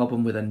off the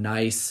album with a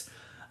nice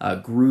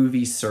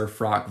groovy surf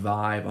rock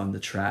vibe on the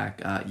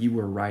track. You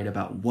Were Right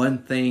About One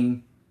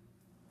Thing,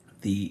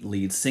 the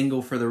lead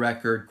single for the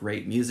record.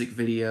 Great music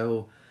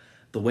video.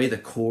 The way the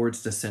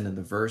chords descend in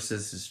the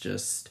verses is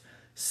just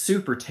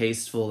super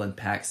tasteful and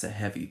packs a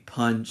heavy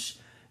punch.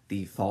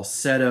 The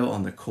falsetto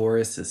on the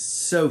chorus is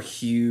so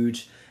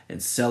huge and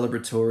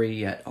celebratory,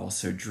 yet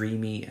also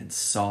dreamy and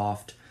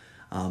soft.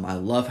 I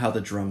love how the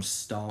drums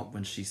stomp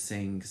when she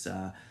sings,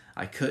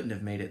 I Couldn't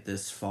Have Made It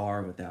This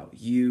Far Without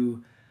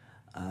You.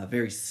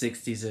 Very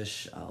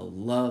 60s-ish.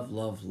 Love,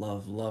 love,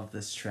 love, love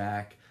this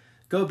track.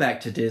 Go Back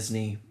to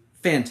Disney.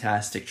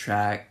 Fantastic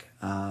track.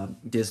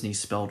 Disney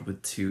spelled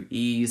with 2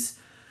 E's.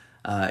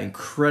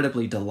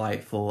 Incredibly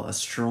delightful, a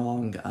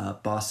strong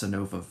bossa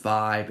nova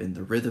vibe in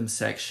the rhythm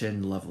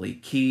section, lovely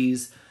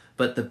keys,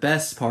 but the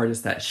best part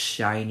is that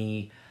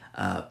shiny,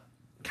 kind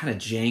of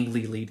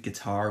jangly lead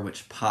guitar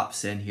which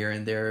pops in here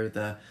and there,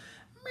 the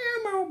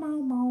meow, meow,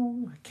 meow, meow,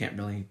 I can't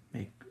really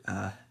make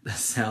the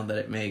sound that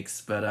it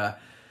makes, but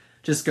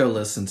just go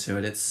listen to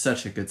it. It's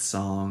such a good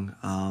song.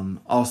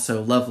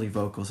 Also, lovely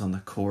vocals on the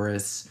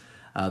chorus.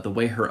 The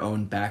way her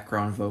own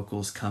background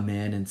vocals come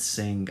in and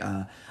sing,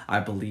 I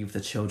believe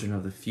the children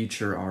of the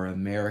future are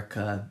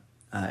America,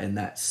 in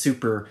that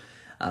super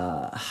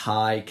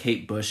high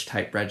Kate Bush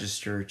type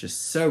register,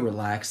 just so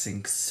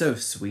relaxing, so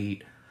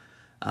sweet.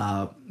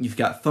 You've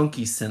got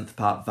funky synth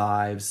pop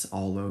vibes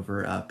all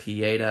over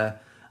Pieta,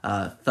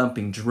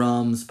 thumping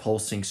drums,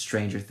 pulsing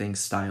Stranger Things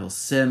style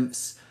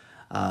synths.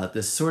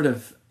 This sort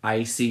of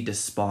icy,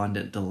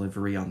 despondent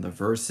delivery on the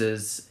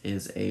verses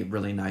is a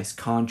really nice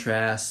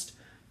contrast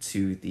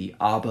to the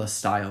ABBA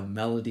style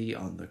melody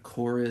on the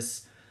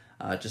chorus.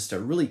 Just a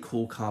really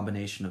cool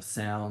combination of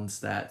sounds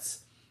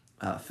that's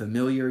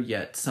familiar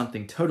yet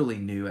something totally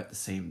new at the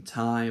same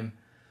time.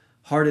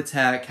 Heart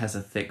Attack has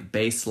a thick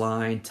bass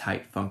line,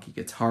 tight funky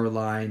guitar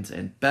lines,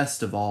 and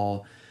best of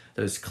all,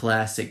 those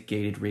classic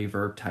gated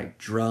reverb type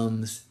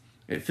drums.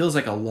 It feels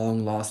like a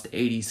long lost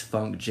 80s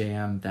funk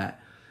jam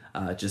that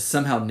just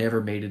somehow never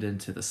made it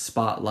into the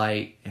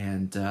spotlight,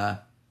 and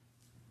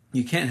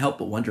you can't help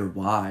but wonder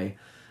why.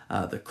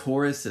 The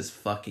chorus is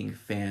fucking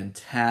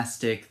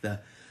fantastic.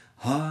 The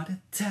heart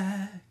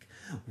attack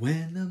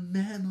when the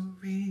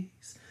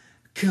memories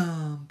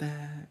come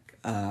back.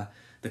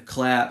 The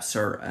claps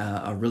are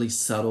a really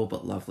subtle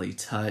but lovely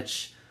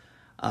touch.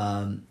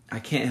 I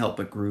can't help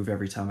but groove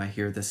every time I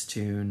hear this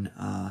tune.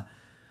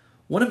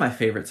 One of my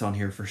favorites on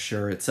here for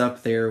sure. It's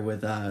up there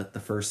with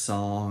the first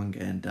song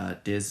and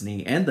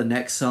Disney. And the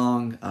next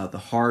song, The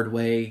Hard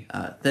Way.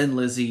 Thin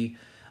Lizzy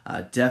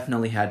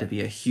definitely had to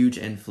be a huge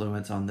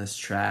influence on this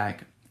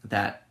track.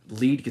 That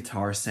lead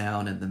guitar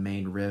sound and the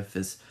main riff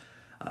is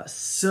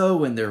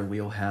so in their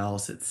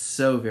wheelhouse. It's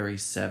so very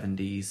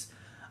 70s.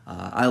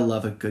 I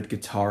love a good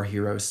Guitar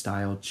Hero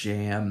style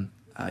jam.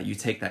 You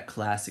take that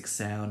classic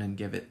sound and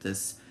give it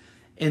this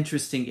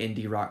interesting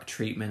indie rock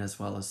treatment, as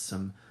well as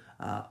some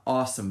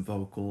awesome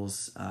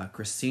vocals.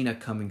 Christina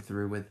coming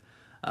through with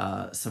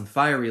some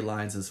fiery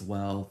lines as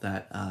well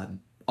that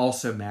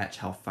also match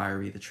how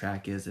fiery the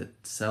track is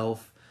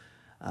itself.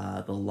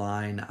 The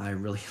line I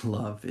really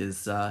love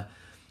is,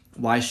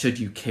 why should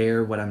you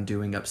care what I'm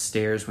doing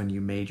upstairs when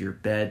you made your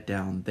bed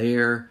down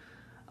there?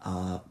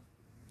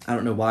 I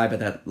don't know why,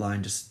 but that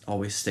line just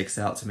always sticks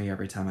out to me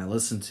every time I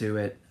listen to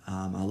it.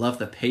 I love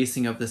the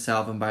pacing of this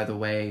album, by the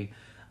way.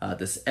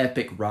 This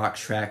epic rock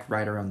track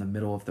right around the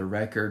middle of the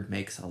record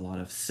makes a lot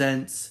of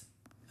sense.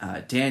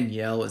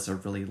 Danielle is a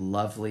really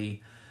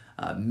lovely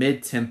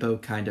mid-tempo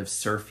kind of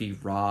surfy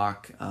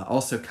rock,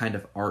 also kind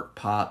of art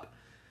pop,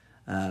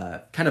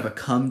 kind of a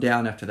come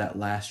down after that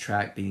last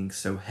track being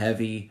so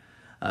heavy.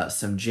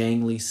 Some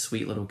jangly,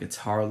 sweet little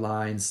guitar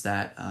lines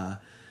that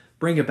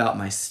bring about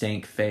my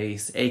stank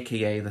face,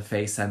 aka the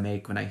face I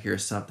make when I hear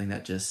something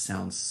that just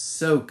sounds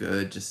so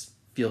good, just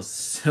feels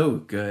so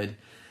good.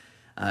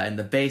 And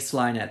the bass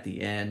line at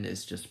the end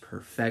is just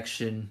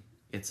perfection.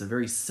 It's a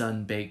very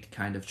sun-baked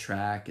kind of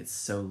track. It's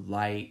so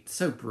light,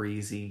 so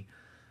breezy.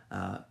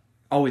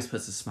 Always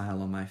puts a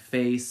smile on my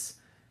face.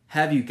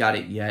 Have You Got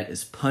It Yet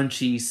is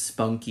punchy,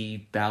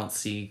 spunky,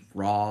 bouncy,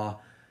 raw.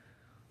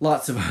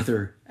 Lots of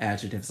other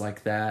adjectives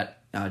like that.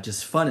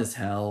 Just fun as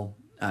hell.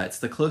 It's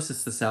the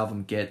closest this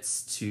album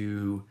gets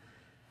to,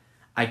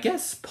 I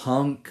guess,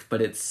 punk,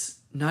 but it's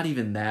not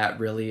even that,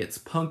 really. It's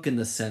punk in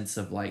the sense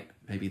of, like,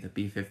 maybe the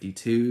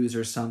B-52s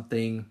or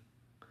something.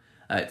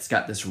 It's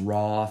got this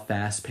raw,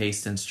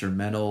 fast-paced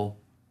instrumental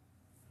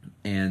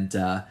and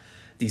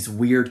these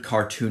weird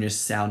cartoonish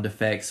sound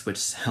effects, which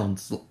sound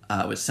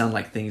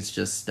like things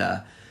just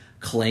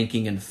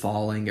clanking and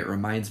falling. It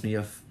reminds me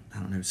of, I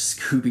don't know,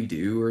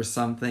 Scooby-Doo or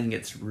something.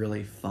 It's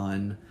really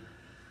fun.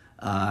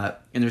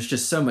 And there's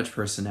just so much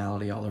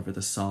personality all over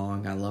the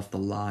song. I love the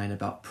line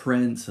about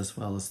Prince as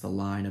well as the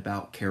line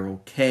about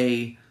Carol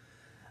Kay.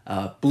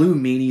 Blue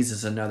Meanies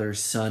is another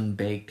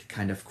sun-baked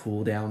kind of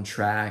cool-down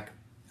track.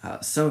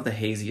 Some of the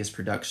haziest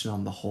production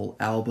on the whole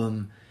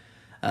album.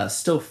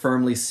 Still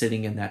firmly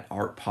sitting in that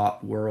art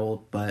pop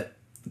world, but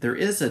there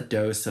is a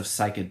dose of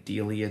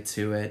psychedelia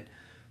to it.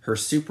 Her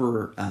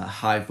super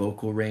high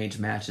vocal range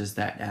matches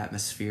that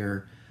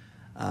atmosphere,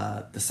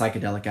 the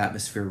psychedelic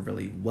atmosphere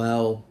really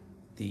well.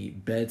 The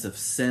beds of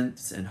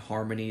synths and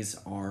harmonies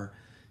are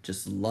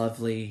just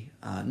lovely.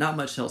 Not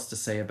much else to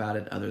say about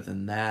it other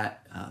than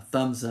that.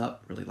 Thumbs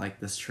up, really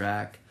like this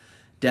track.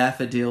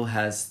 Daffodil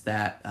has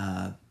that,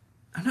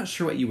 I'm not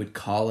sure what you would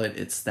call it.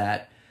 It's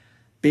that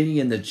Benny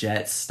and the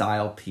Jets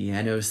style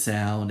piano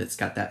sound. It's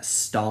got that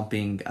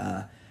stomping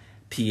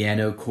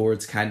piano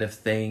chords kind of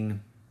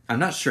thing. I'm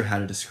not sure how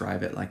to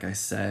describe it, like I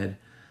said.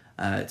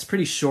 It's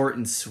pretty short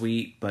and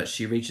sweet, but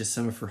she reaches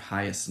some of her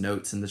highest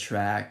notes in the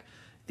track.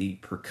 The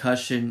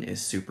percussion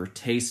is super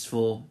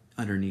tasteful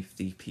underneath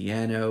the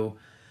piano.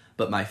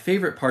 But my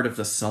favorite part of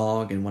the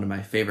song, and one of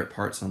my favorite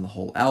parts on the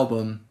whole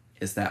album,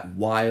 is that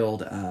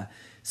wild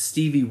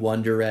Stevie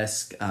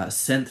Wonder-esque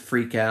synth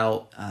freak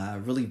out,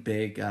 really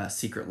big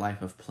Secret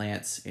Life of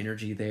Plants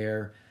energy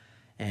there.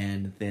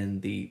 and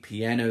then the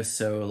piano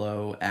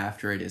solo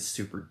after it is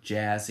super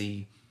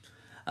jazzy.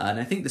 And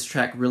I think this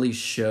track really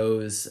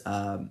shows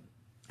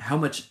how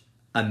much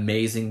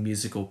amazing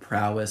musical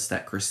prowess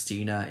that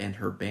Christina and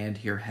her band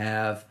here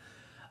have.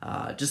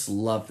 Just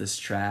love this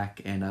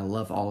track, and I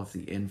love all of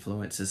the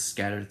influences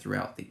scattered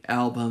throughout the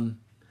album.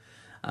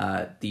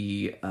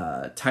 The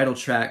title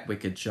track,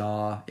 Wicked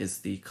Jaw, is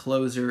the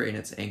closer, and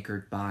it's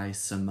anchored by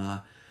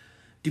some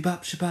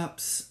doo-bop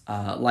shabops,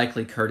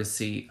 likely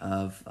courtesy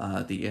of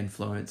the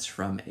influence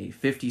from a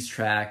 50s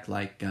track.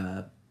 Like,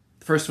 the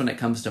first one that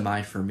comes to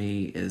mind for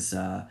me is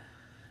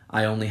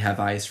I Only Have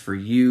Eyes for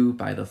You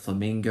by the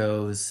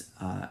Flamingos,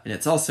 and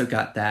it's also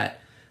got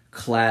that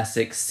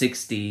classic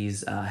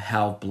 60s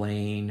Hal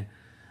Blaine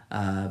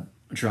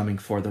drumming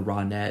for the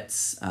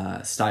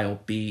Ronettes style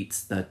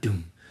beats, the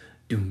doom,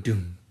 doom,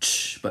 doom,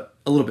 but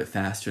a little bit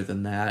faster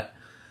than that.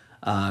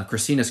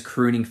 Christina's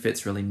crooning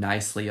fits really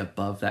nicely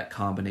above that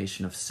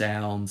combination of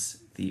sounds.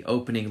 The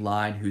opening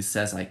line, "Who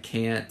says I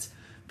can't?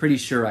 Pretty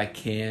sure I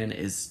can,"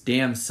 is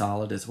damn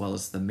solid, as well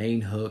as the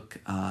main hook,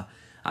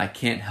 "I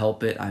can't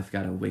help it, I've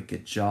got a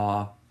wicked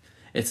jaw."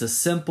 It's a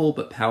simple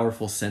but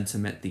powerful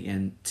sentiment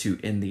to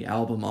end the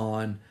album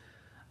on.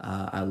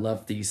 I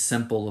love the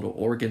simple little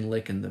organ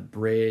lick in the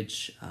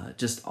bridge.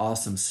 Just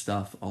awesome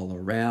stuff all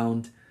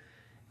around.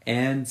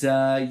 And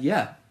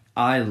yeah,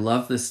 I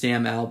love this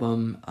damn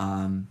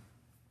album.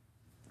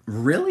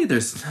 Really,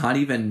 there's not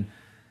even...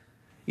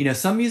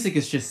 some music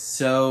is just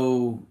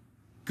so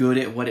good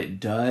at what it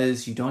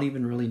does, you don't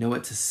even really know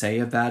what to say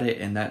about it,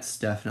 and that's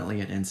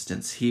definitely an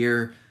instance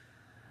here.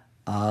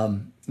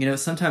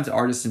 Sometimes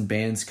artists and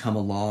bands come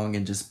along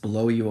and just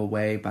blow you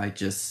away by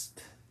just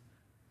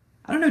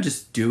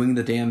doing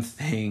the damn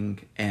thing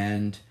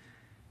and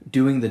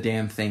doing the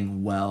damn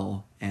thing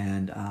well.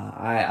 And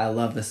I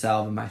love this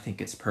album. I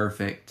think it's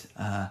perfect.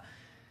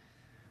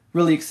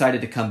 Really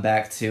excited to come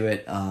back to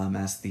it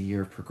as the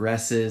year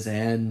progresses.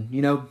 And,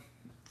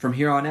 from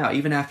here on out,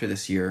 even after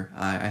this year,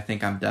 I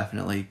think I'm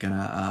definitely going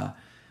to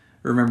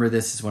remember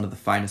this as one of the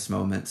finest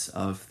moments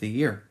of the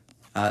year.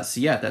 So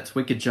yeah, that's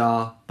Wicked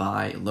Jaw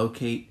by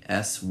Locate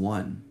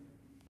S1.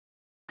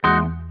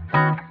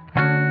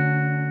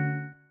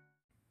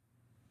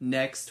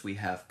 Next, we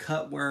have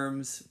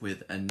Cutworms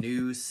with a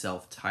new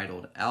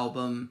self-titled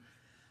album.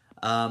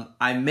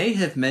 I may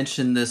have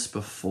mentioned this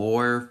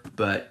before,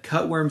 but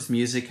Cutworms'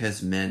 music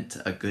has meant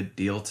a good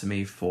deal to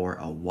me for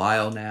a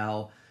while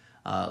now.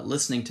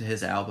 Listening to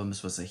his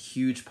albums was a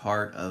huge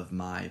part of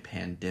my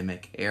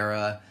pandemic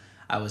era.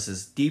 I was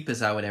as deep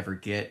as I would ever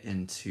get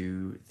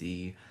into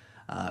the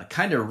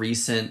kind of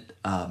recent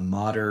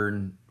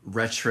modern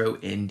retro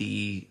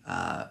indie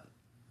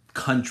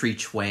country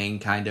twang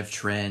kind of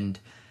trend,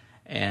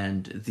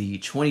 and the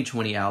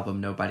 2020 album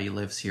Nobody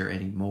Lives Here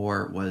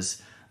Anymore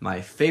was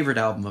my favorite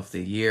album of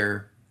the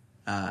year,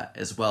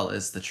 as well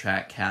as the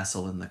track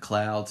Castle in the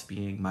Clouds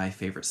being my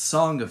favorite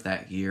song of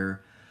that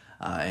year,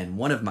 and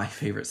one of my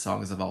favorite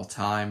songs of all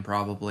time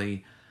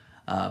probably.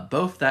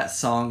 Both that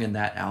song and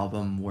that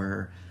album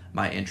were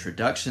my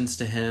introductions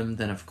to him.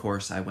 Then of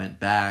course I went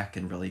back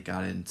and really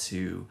got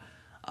into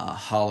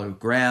Hollow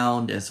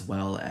Ground, as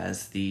well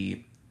as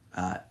the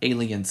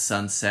Alien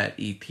Sunset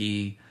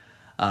EP,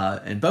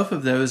 and both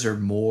of those are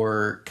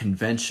more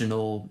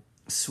conventional,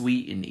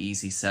 sweet and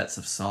easy sets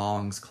of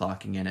songs,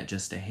 clocking in at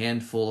just a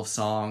handful of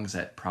songs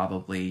at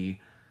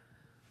probably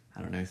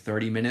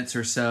 30 minutes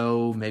or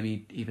so,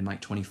 maybe even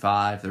like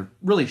 25. They're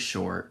really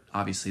short,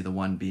 obviously the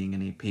one being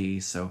an EP,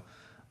 so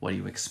what do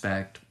you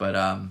expect?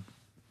 But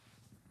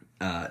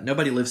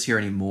Nobody Lives Here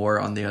Anymore,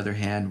 on the other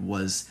hand,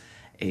 was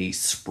a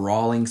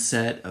sprawling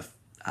set of,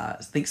 I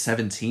think,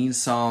 17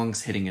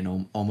 songs, hitting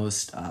an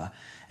almost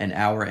an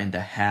hour and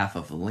a half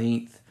of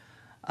length,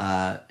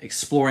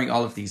 exploring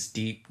all of these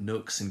deep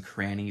nooks and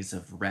crannies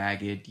of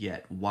ragged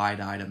yet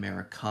wide-eyed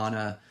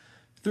Americana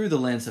through the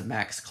lens of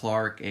Max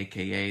Clark,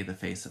 aka the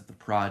face of the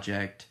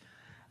project.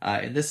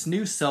 And this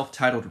new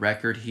self-titled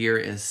record here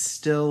is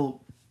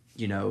still,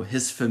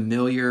 his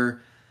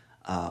familiar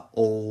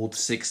old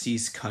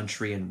 60s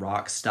country and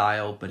rock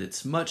style, but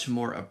it's much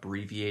more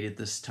abbreviated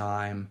this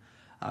time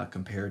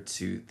compared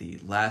to the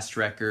last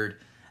record.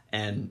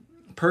 And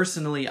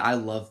personally, I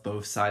love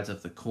both sides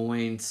of the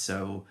coin,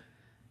 so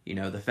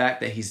the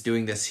fact that he's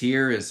doing this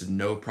here is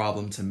no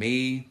problem to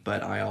me,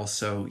 but I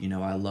also,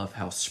 I love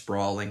how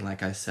sprawling,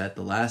 like I said,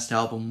 the last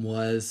album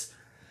was.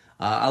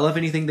 I love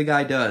anything the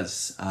guy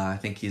does. I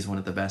think he's one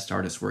of the best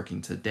artists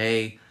working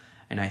today.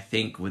 And I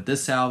think with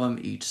this album,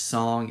 each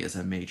song is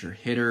a major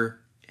hitter,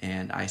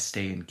 and I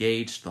stay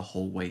engaged the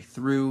whole way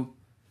through.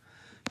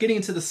 Getting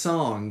into the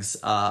songs,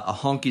 a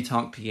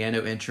honky-tonk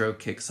piano intro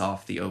kicks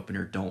off the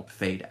opener Don't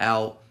Fade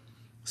Out.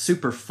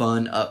 Super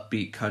fun,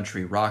 upbeat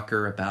country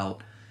rocker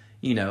about,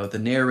 the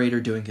narrator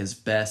doing his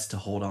best to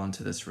hold on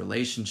to this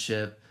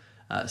relationship,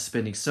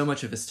 spending so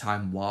much of his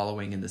time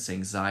wallowing in this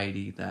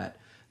anxiety that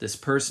this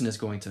person is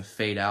going to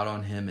fade out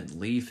on him and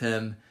leave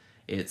him.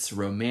 It's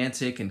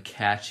romantic and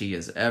catchy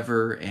as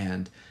ever,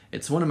 and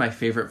it's one of my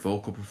favorite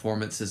vocal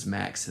performances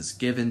Max has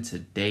given to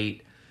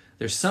date.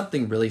 there's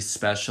something really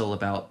special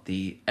about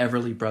the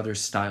Everly Brothers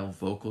style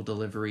vocal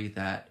delivery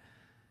that,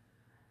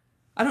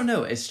 I don't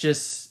know,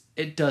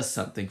 it does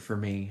something for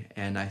me,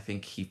 and I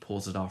think he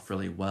pulls it off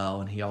really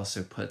well, and he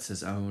also puts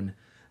his own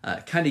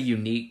kind of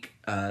unique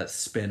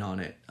spin on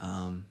it.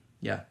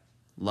 Yeah,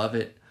 love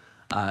it.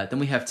 Then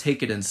we have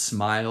Take It and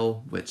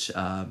Smile, which,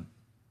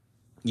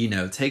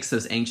 takes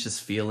those anxious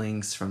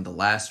feelings from the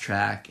last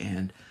track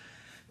and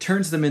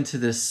turns them into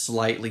this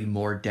slightly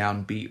more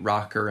downbeat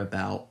rocker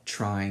about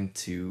trying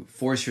to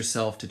force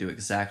yourself to do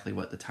exactly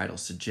what the title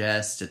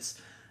suggests. It's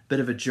a bit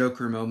of a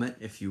Joker moment,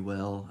 if you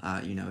will.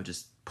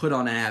 Just put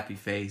on a happy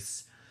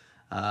face.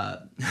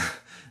 The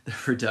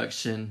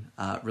production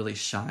really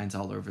shines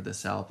all over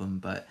this album,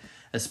 but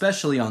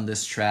especially on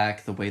this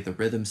track, the way the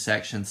rhythm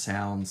section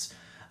sounds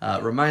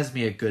reminds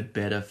me a good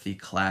bit of the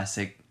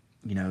classic,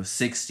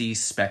 60s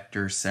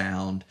Spectre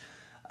sound.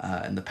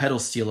 And the pedal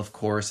steel, of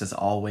course, as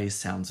always,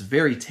 sounds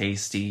very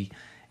tasty.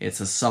 It's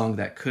a song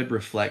that could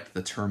reflect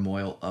the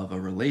turmoil of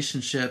a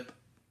relationship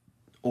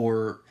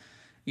or,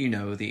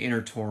 the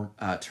inner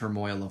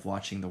turmoil of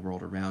watching the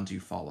world around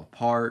you fall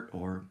apart,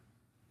 or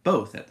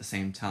both at the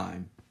same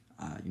time.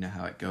 You know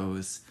how it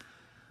goes.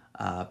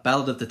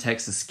 Ballad of the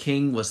Texas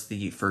King was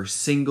the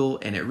first single,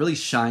 and it really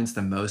shines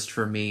the most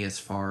for me as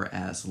far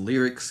as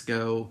lyrics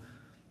go.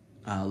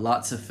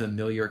 Lots of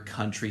familiar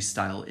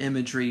country-style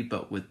imagery,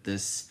 but with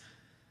this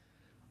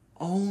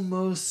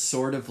almost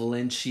sort of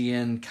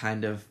Lynchian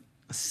kind of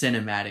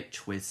cinematic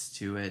twist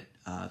to it.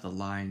 The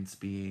lines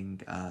being,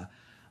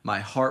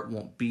 my heart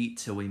won't beat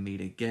till we meet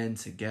again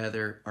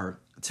together, or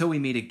till we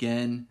meet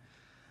again.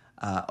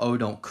 Oh,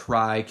 don't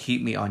cry,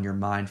 keep me on your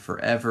mind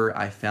forever.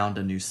 I found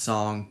a new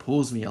song,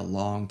 pulls me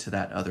along to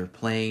that other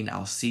plane.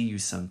 I'll see you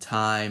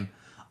sometime,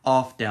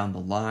 off down the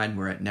line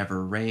where it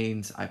never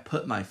rains. I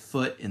put my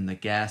foot in the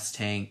gas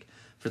tank.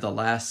 For the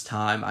last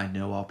time, I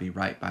know I'll be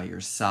right by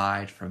your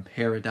side, from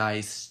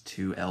Paradise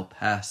to El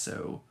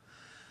Paso.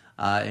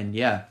 And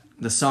yeah,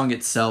 the song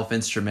itself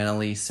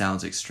instrumentally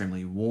sounds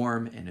extremely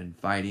warm and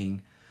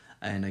inviting.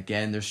 And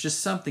again, there's just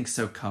something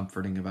so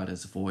comforting about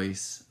his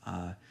voice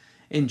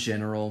in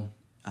general,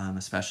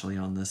 especially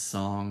on this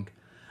song.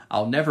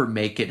 I'll Never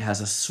Make It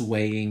has a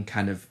swaying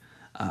kind of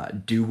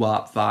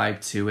doo-wop vibe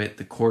to it.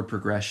 The chord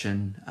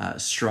progression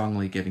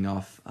strongly giving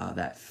off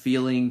that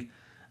feeling.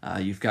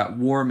 You've got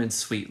warm and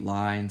sweet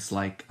lines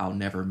like, I'll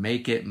never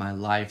make it, my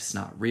life's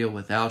not real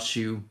without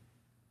you.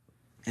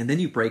 And then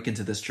you break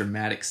into this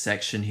dramatic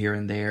section here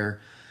and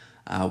there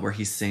where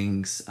he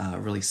sings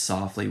really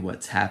softly,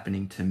 what's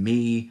happening to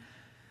me,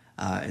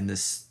 in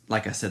this,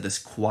 like I said, this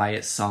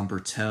quiet, somber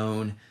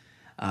tone.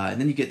 And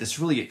then you get this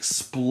really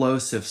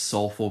explosive,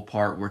 soulful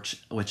part,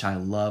 which I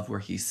love, where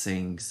he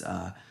sings,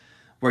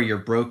 where you're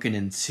broken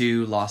in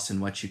two, lost in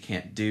what you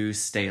can't do,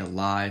 stay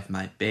alive,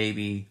 my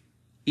baby.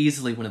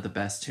 Easily one of the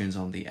best tunes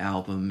on the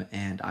album,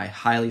 and I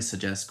highly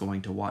suggest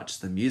going to watch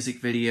the music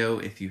video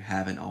if you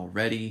haven't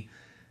already,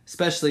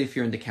 especially if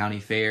you're into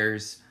county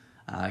fairs.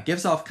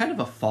 Gives off kind of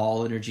a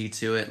fall energy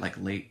to it, like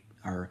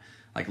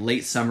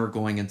late summer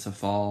going into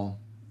fall.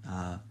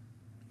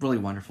 Really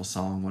wonderful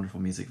song, wonderful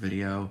music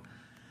video.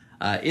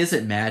 Is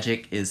It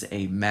Magic is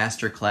a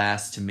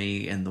masterclass to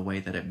me in the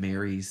way that it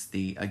marries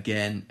the,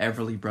 again,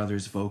 Everly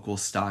Brothers vocal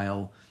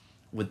style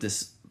with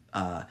this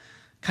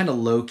kind of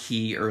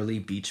low-key early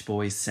Beach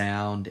Boys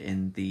sound,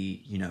 and the,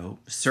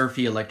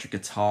 surfy electric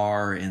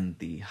guitar and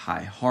the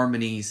high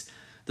harmonies.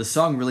 The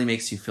song really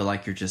makes you feel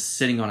like you're just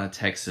sitting on a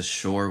Texas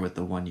shore with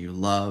the one you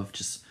love,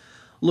 just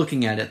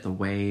looking at the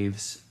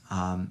waves.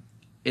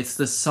 It's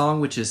this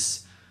song which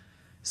is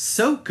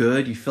so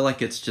good, you feel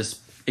like it's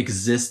just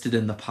existed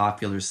in the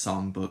popular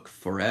songbook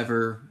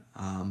forever,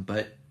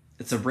 but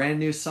it's a brand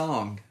new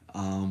song,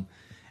 and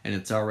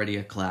it's already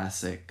a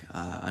classic.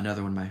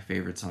 Another one of my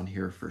favorites on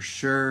here for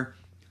sure.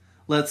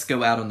 Let's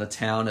Go Out on the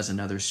Town is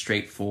another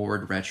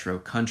straightforward retro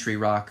country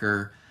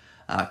rocker,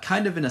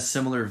 kind of in a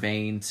similar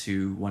vein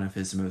to one of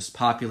his most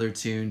popular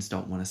tunes,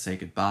 Don't Want to Say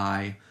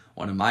Goodbye,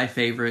 one of my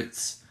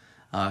favorites,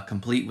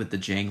 complete with the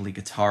jangly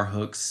guitar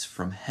hooks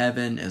from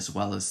Heaven, as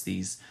well as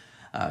these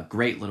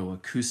great little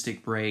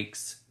acoustic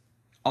breaks.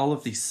 All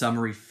of these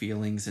summery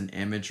feelings and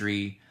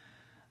imagery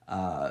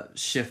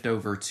shift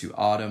over to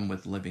Autumn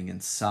with Living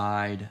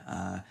Inside,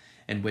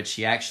 in which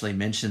he actually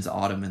mentions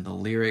autumn in the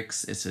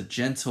lyrics. It's a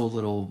gentle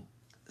little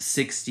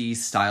 60s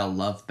style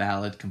love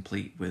ballad,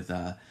 complete with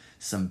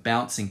some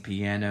bouncing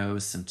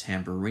pianos, some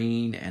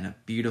tambourine, and a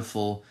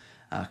beautiful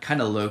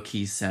kind of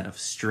low-key set of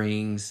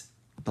strings.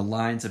 The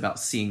lines about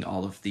seeing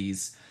all of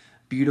these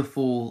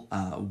beautiful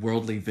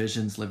worldly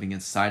visions living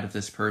inside of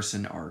this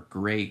person are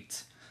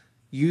great.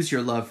 Use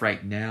Your Love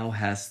Right Now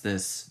has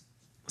this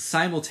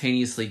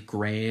simultaneously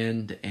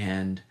grand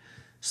and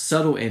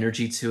subtle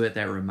energy to it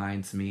that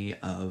reminds me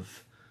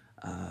of,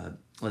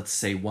 let's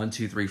say, 1,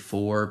 2, 3,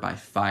 4 by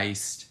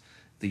Feist.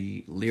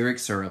 The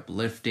lyrics are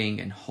uplifting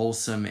and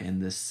wholesome in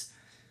this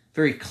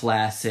very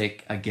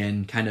classic,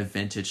 again, kind of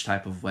vintage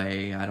type of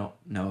way. I don't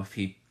know if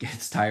he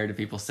gets tired of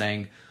people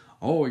saying,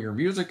 oh, your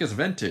music is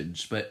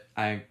vintage, but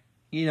it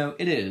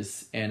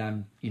is. And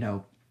I'm,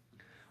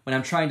 when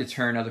I'm trying to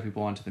turn other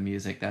people onto the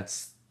music,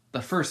 that's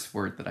the first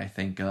word that I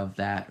think of,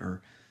 that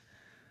or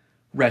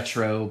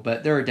retro.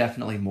 But there are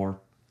definitely more,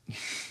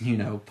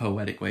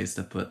 poetic ways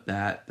to put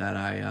that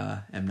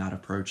I am not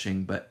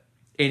approaching. But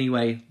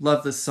anyway,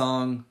 love this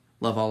song.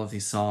 Love all of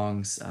these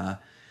songs.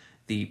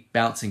 The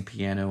bouncing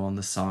piano on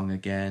the song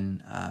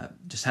again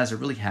just has a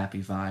really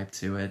happy vibe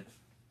to it.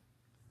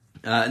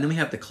 And then we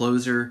have the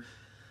closer,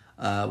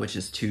 which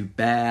is Too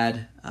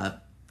Bad.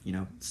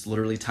 It's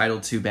literally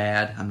titled Too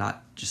Bad. I'm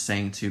not just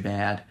saying too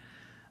bad.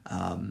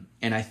 And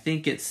I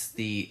think it's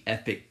the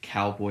epic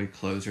cowboy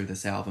closer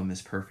this album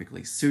is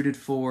perfectly suited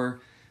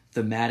for.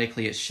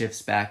 Thematically, it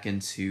shifts back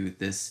into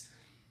this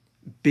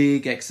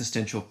big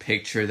existential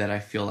picture that I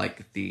feel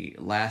like the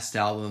last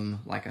album,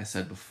 like I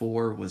said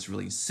before, was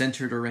really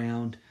centered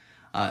around.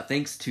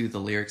 Thanks to the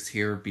lyrics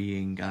here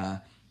being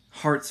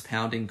hearts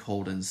pounding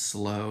cold and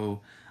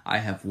slow. I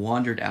have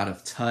wandered out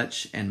of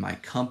touch and my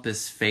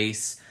compass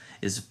face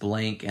is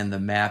blank and the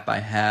map I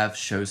have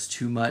shows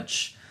too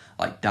much.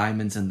 Like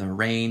diamonds in the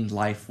rain,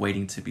 life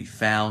waiting to be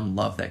found,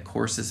 love that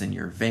courses in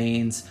your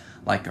veins,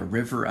 like a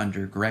river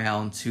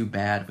underground, too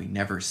bad we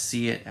never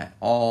see it at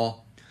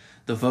all.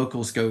 The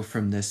vocals go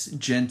from this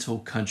gentle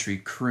country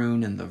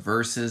croon in the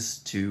verses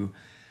to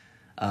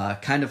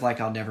kind of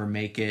like I'll Never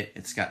Make It.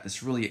 It's got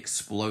this really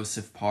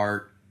explosive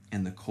part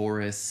in the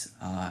chorus,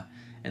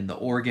 and the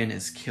organ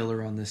is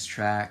killer on this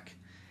track.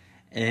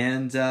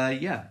 And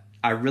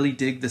I really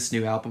dig this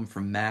new album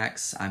from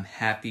Max. I'm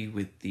happy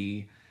with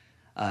the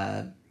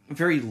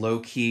very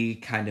low-key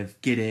kind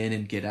of get in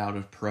and get out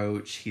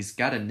approach. He's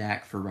got a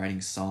knack for writing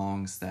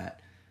songs that,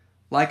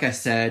 like I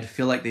said,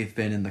 feel like they've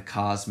been in the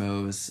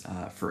cosmos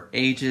for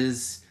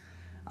ages.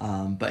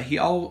 But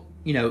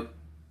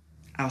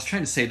I was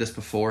trying to say this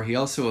before, he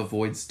also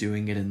avoids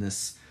doing it in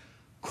this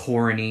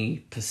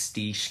corny,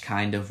 pastiche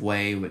kind of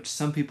way, which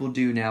some people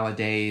do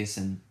nowadays,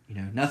 and,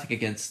 nothing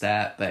against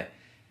that, but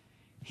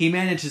he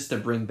manages to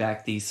bring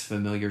back these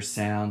familiar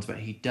sounds, but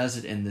he does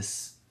it in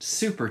this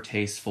super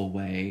tasteful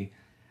way.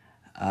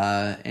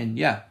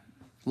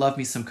 Love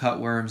me some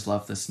Cutworms,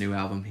 love this new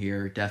album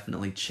here,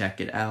 definitely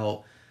check it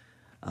out.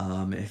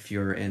 If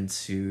you're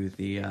into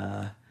the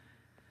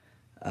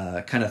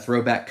kind of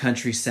throwback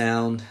country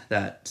sound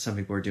that some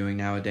people are doing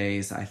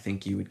nowadays, I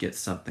think you would get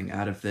something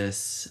out of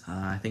this.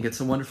 I think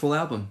it's a wonderful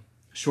album.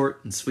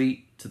 Short and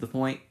sweet, to the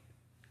point.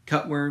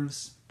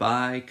 Cutworms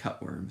by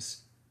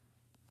Cutworms.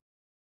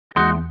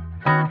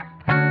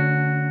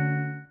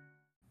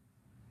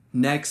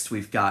 Next,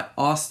 we've got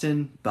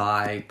Austin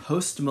by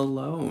Post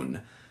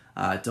Malone.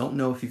 Don't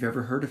know if you've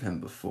ever heard of him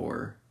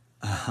before.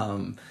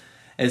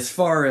 As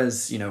far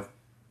as,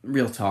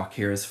 real talk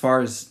here, as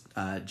far as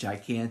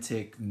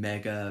gigantic,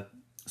 mega,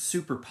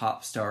 super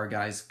pop star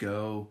guys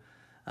go,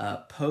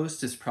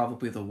 Post is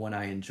probably the one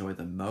I enjoy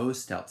the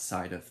most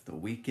outside of The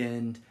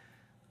Weeknd.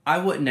 I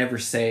wouldn't ever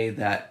say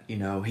that,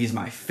 he's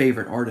my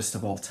favorite artist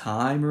of all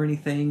time or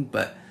anything,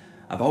 but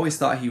I've always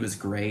thought he was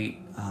great.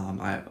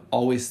 I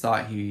always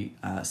thought he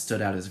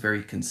stood out as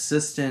very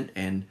consistent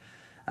and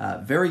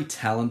very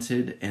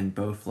talented in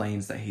both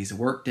lanes that he's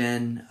worked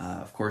in.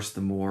 Of course,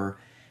 the more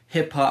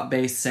hip-hop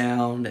based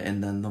sound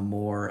and then the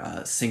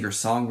more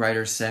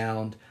singer-songwriter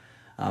sound.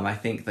 I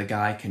think the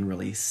guy can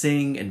really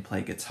sing and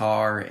play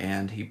guitar,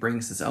 and he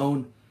brings his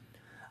own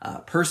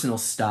personal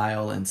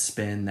style and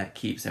spin that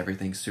keeps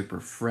everything super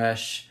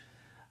fresh.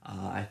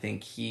 I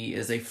think he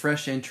is a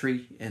fresh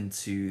entry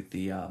into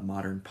the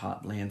modern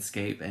pop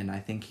landscape, and I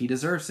think he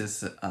deserves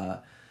this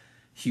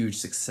huge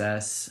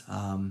success.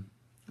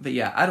 But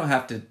yeah, I don't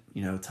have to,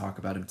 talk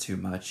about him too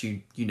much.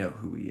 You know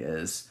who he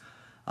is.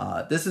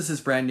 This is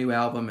his brand new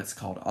album. It's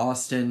called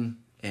Austin,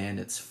 and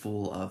it's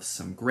full of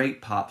some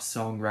great pop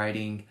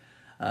songwriting,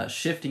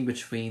 shifting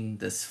between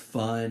this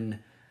fun,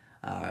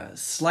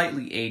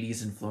 slightly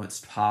 80s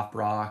influenced pop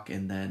rock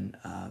and then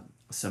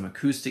some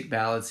acoustic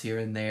ballads here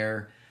and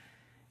there.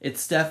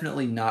 It's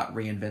definitely not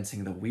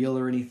reinventing the wheel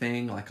or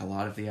anything like a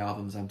lot of the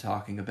albums I'm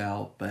talking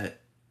about, but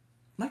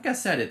like I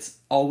said, it's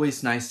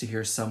always nice to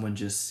hear someone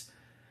just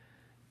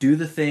do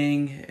the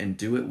thing and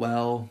do it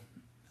well.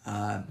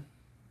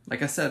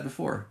 Like I said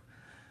before,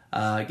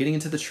 getting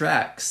into the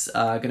tracks,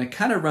 going to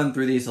kind of run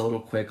through these a little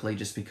quickly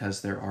just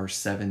because there are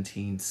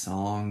 17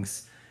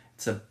 songs.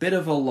 It's a bit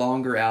of a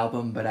longer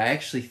album, but I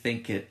actually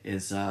think it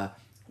is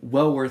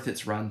well worth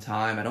its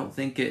runtime. I don't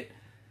think it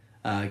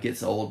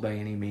gets old by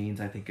any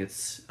means. I think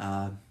it's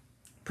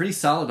pretty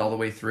solid all the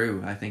way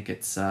through. I think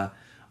it's a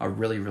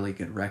really, really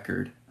good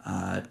record.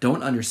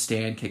 Don't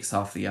Understand kicks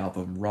off the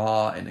album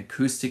raw and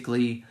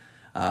acoustically,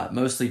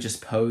 mostly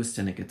just Post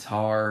and a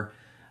guitar.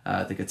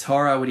 The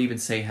guitar, I would even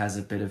say, has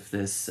a bit of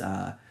this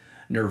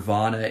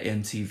Nirvana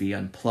MTV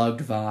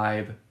Unplugged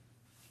vibe.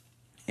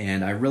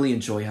 And I really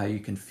enjoy how you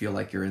can feel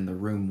like you're in the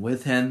room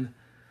with him.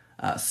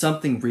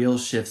 Something Real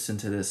shifts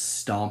into this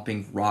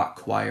stomping rock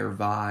choir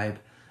vibe.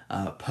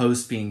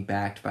 Post being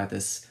backed by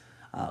this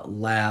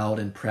loud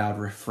and proud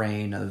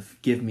refrain of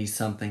 "Give me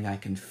something I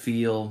can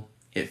feel."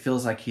 It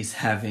feels like he's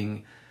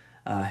having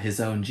his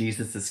own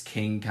Jesus is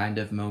King kind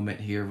of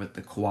moment here with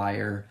the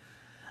choir.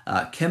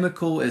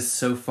 Chemical is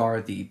so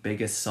far the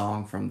biggest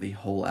song from the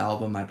whole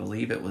album. I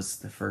believe it was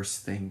the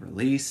first thing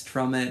released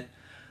from it.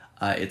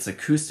 It's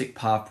acoustic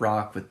pop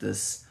rock with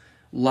this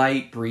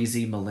light,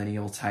 breezy,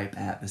 millennial type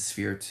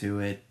atmosphere to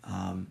it.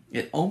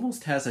 It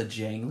almost has a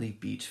jangly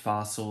Beach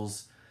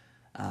Fossils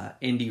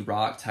indie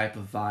rock type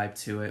of vibe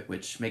to it,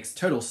 which makes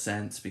total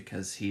sense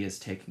because he is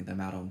taking them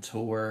out on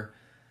tour.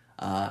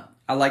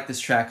 I like this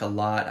track a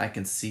lot. I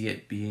can see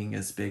it being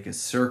as big as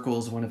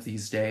Circles one of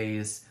these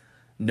days.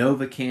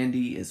 Nova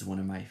Candy is one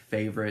of my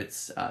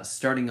favorites,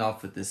 starting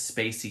off with this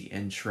spacey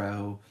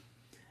intro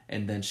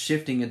and then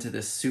shifting into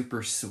this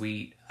super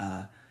sweet,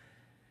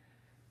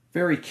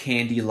 very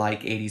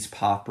candy-like 80s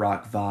pop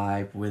rock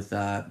vibe with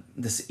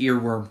this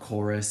earworm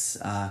chorus.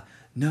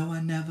 No,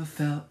 I never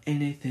felt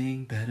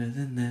anything better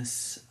than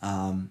this.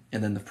 And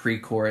then the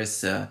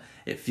pre-chorus,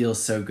 it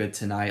feels so good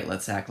tonight.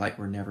 Let's act like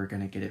we're never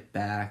going to get it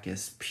back.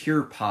 Is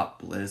pure pop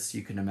bliss.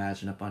 You can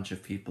imagine a bunch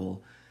of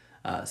people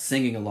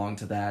singing along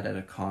to that at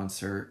a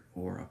concert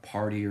or a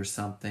party or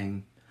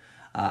something.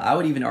 I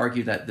would even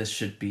argue that this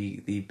should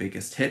be the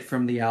biggest hit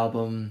from the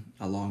album,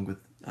 along with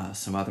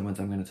some other ones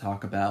I'm going to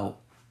talk about.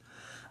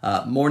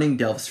 Morning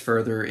delves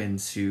further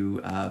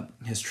into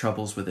his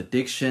troubles with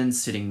addiction,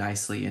 sitting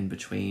nicely in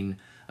between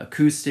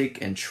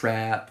acoustic and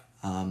trap.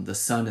 The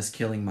sun is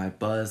killing my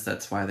buzz,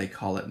 that's why they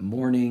call it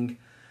morning.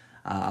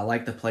 I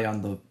like to play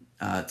on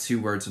the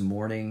two words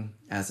morning,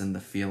 as in the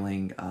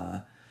feeling,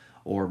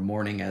 or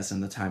morning as in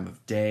the time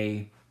of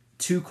day.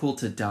 Too Cool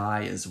to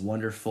Die is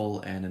wonderful,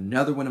 and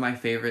another one of my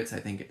favorites. I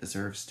think it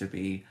deserves to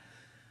be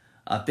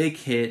a big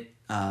hit,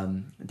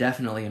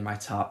 definitely in my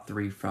top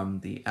 3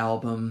 from the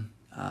album.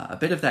 A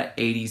bit of that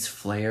 80s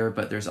flair,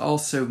 but there's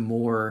also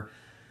more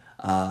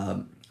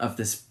of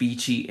this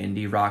beachy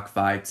indie rock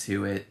vibe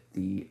to it.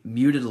 The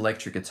muted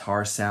electric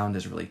guitar sound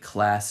is really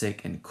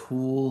classic and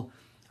cool.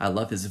 I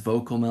love his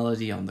vocal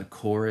melody on the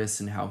chorus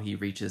and how he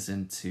reaches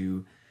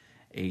into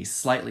a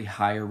slightly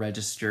higher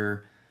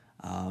register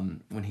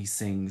when he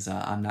sings,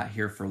 I'm not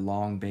here for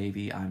long,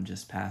 baby, I'm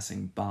just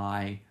passing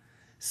by.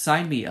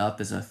 Sign Me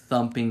Up is a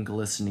thumping,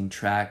 glistening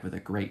track with a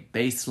great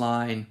bass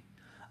line.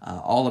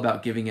 All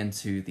about giving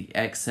into the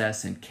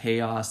excess and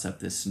chaos of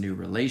this new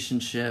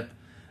relationship,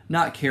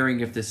 not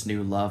caring if this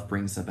new love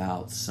brings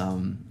about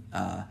some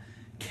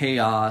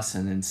chaos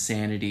and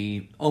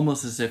insanity,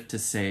 almost as if to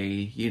say,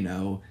 you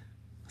know,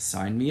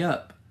 sign me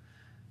up.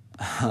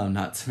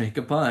 Not to make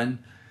a pun.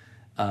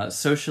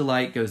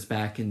 Socialite goes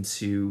back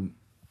into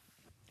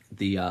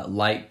the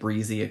light,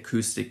 breezy,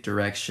 acoustic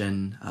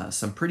direction.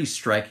 Some pretty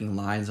striking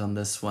lines on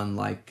this one,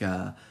 like...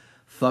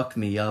 Fuck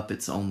me up,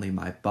 it's only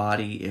my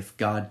body. If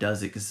God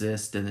does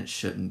exist, then it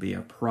shouldn't be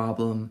a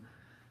problem.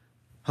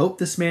 Hope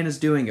this man is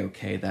doing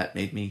okay. That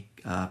made me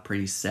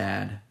pretty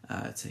sad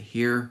to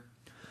hear.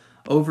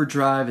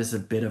 Overdrive is a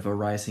bit of a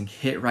rising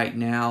hit right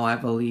now, I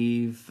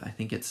believe. I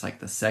think it's like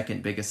the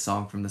second biggest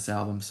song from this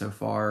album so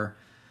far.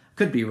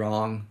 Could be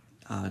wrong.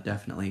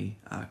 Definitely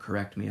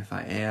correct me if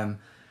I am.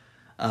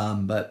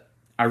 But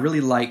I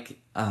really like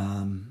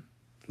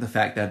the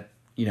fact that,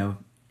 you know,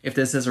 if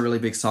this is a really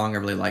big song, I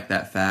really like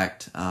that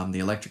fact. The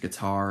electric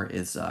guitar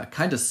is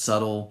kind of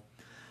subtle,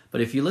 but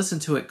if you listen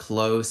to it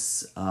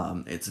close,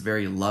 it's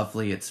very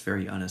lovely. It's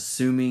very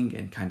unassuming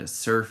and kind of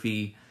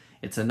surfy.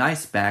 It's a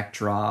nice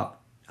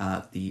backdrop.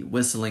 The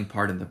whistling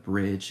part in the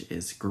bridge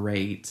is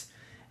great,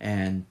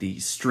 and the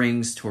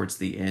strings towards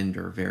the end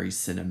are very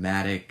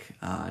cinematic.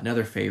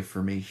 Another fave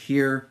for me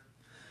here.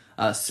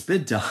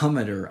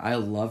 Speedometer. I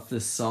love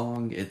this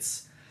song.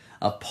 It's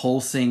a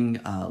pulsing,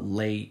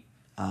 late,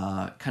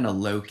 kind of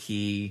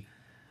low-key,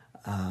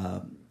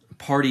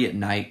 party at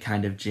night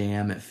kind of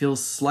jam. It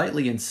feels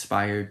slightly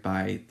inspired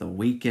by The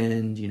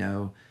Weeknd, you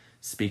know,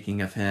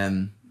 speaking of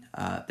him,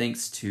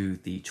 thanks to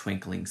the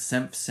twinkling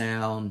synth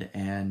sound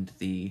and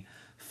the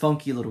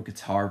funky little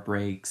guitar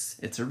breaks.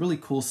 It's a really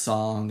cool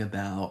song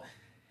about,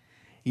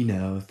 you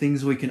know,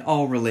 things we can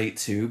all relate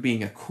to,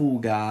 being a cool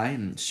guy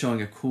and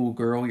showing a cool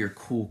girl your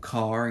cool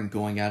car and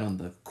going out on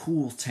the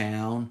cool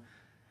town.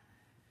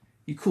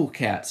 You cool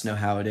cats know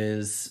how it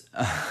is.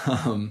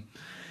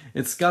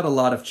 It's got a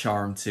lot of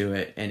charm to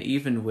it, and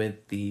even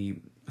with the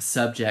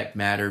subject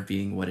matter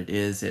being what it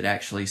is, it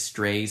actually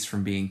strays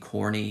from being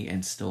corny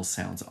and still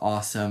sounds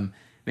awesome.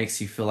 Makes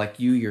you feel like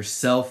you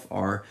yourself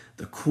are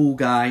the cool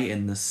guy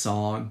in the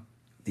song.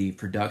 The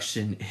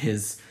production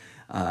is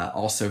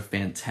also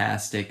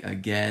fantastic.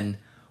 Again,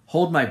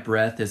 Hold My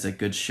Breath is a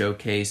good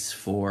showcase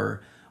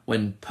for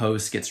when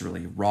Post gets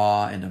really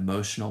raw and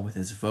emotional with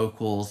his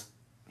vocals.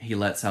 He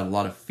lets out a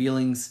lot of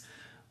feelings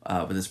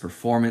with his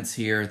performance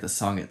here. The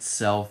song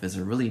itself is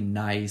a really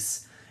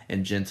nice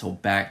and gentle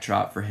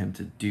backdrop for him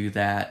to do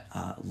that.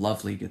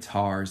 Lovely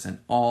guitars and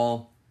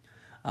all.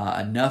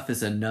 Enough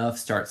is Enough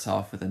starts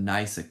off with a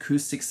nice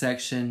acoustic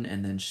section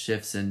and then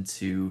shifts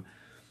into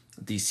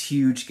these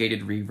huge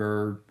gated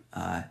reverb,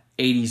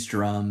 80s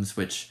drums,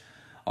 which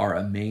are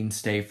a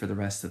mainstay for the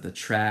rest of the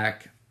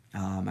track.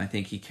 I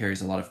think he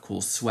carries a lot of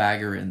cool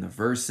swagger in the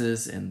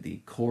verses, and the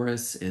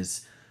chorus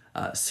is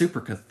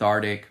super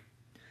cathartic.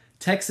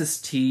 Texas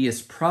Tea is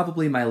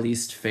probably my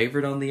least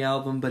favorite on the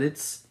album, but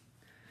it's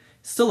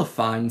still a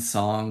fine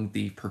song.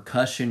 The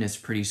percussion is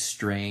pretty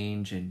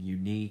strange and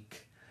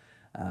unique,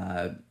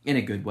 in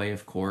a good way,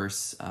 of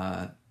course.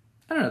 I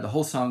don't know, the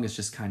whole song is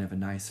just kind of a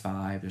nice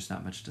vibe. There's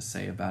not much to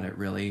say about it,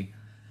 really.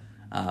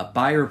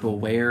 Buyer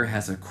Beware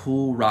has a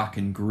cool rock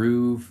and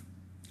groove.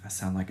 I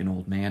sound like an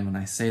old man when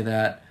I say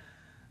that.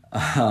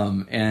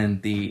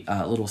 And the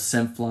little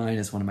synth line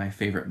is one of my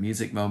favorite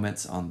music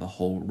moments on the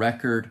whole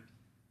record.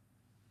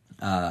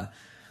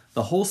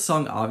 The whole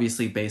song,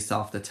 obviously based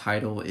off the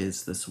title,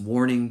 is this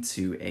warning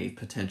to a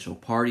potential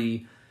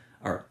party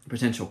or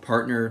potential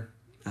partner.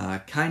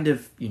 Kind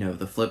of,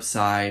 the flip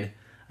side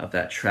of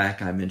that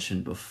track I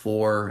mentioned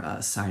before,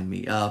 Sign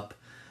Me Up.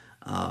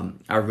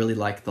 I really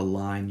like the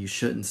line, "You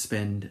shouldn't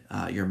spend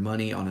your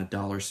money on a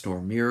dollar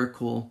store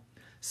miracle.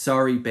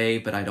 Sorry,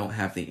 babe, but I don't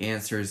have the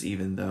answers,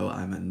 even though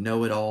I'm a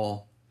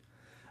know-it-all."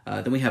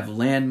 Then we have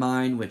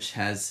Landmine, which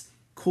has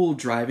cool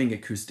driving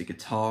acoustic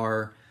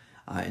guitar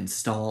and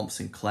stomps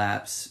and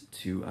claps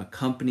to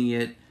accompany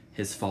it.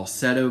 His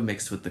falsetto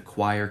mixed with the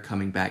choir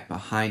coming back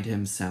behind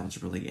him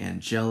sounds really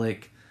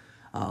angelic.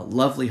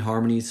 Lovely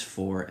harmonies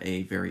for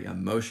a very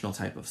emotional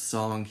type of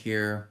song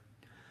here.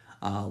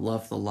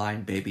 Love the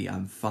line, "Baby,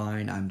 I'm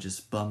fine, I'm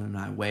just bumming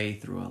my way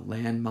through a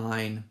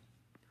landmine."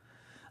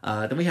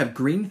 Then we have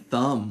Green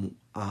Thumb.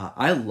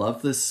 I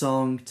love this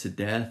song to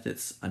death.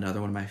 It's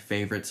another one of my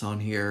favorites on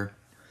here.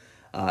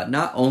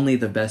 Not only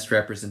the best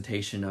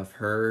representation I've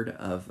heard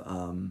of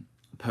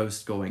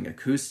post-going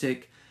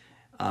acoustic,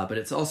 but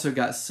it's also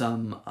got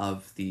some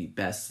of the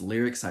best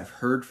lyrics I've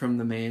heard from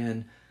the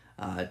man.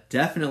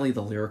 Definitely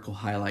the lyrical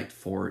highlight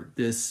for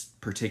this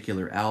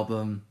particular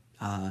album.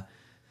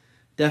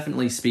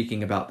 Definitely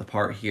speaking about the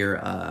part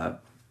here,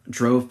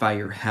 "Drove by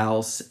your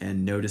house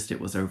and noticed it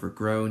was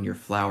overgrown. Your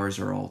flowers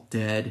are all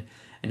dead.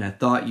 And I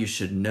thought you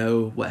should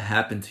know what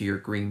happened to your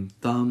green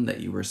thumb that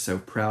you were so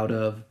proud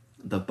of.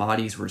 The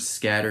bodies were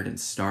scattered and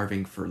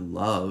starving for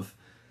love."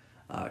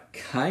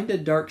 Kind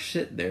of dark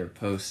shit there,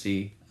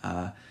 Posty.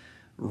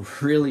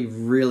 Really,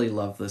 really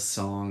love this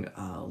song.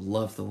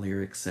 Love the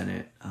lyrics in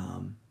it.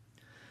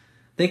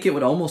 Think it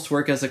would almost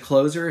work as a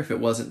closer if it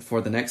wasn't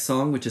for the next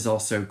song, which is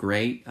also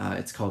great.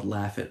 It's called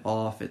 "Laugh It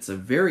Off." It's a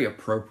very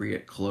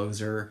appropriate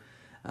closer,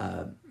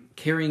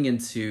 carrying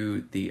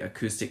into the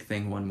acoustic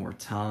thing one more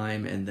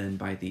time, and then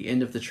by the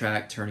end of the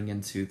track turning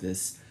into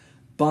this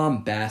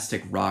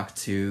bombastic rock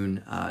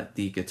tune.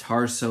 The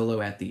guitar solo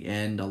at the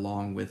end,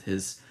 along with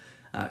his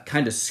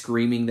kind of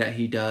screaming that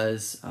he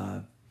does.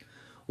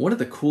 One of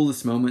the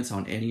coolest moments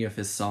on any of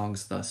his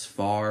songs thus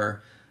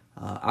far.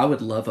 I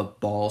would love a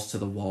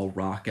balls-to-the-wall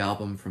rock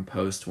album from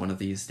Post one of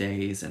these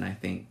days, and I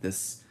think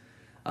this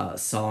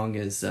song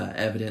is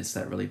evidence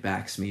that really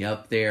backs me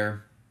up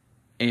there.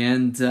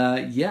 And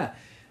yeah,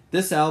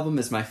 this album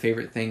is my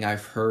favorite thing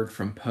I've heard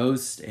from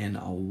Post in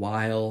a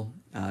while,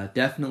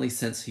 definitely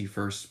since he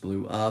first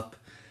blew up.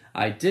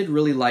 I did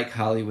really like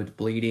Hollywood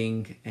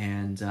Bleeding,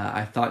 and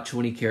I thought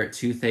 20 Carat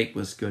Toothache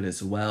was good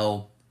as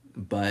well,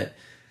 but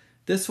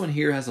this one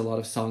here has a lot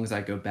of songs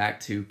I go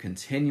back to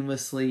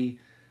continuously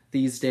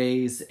these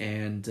days,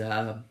 and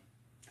I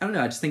don't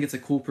know, I just think it's a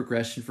cool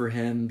progression for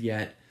him,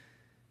 yet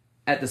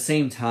at the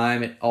same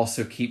time it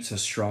also keeps a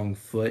strong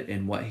foot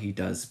in what he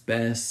does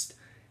best.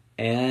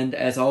 And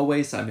as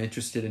always, I'm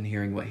interested in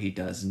hearing what he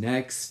does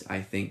next.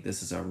 I think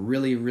this is a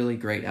really, really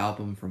great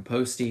album from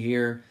Posty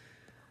here.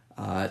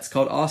 It's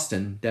called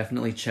Austin.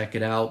 Definitely check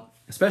it out,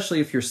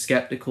 especially if you're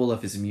skeptical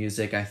of his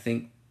music. I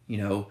think,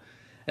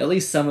 at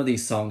least some of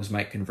these songs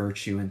might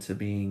convert you into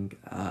being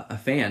a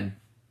fan.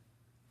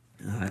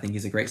 I think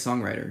he's a great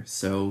songwriter.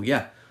 So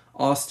yeah,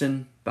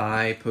 Austin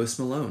by Post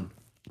Malone.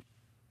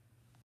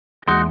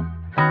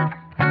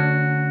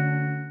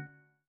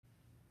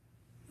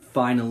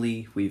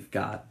 Finally, we've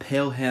got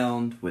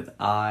Palehound with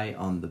 "I"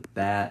 on the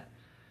bat.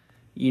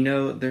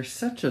 There's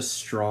such a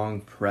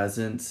strong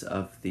presence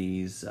of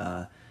these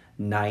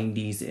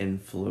 90s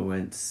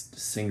influenced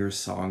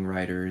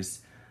singer-songwriters,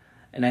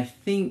 and I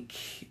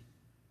think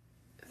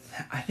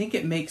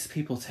it makes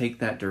people take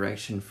that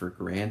direction for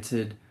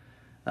granted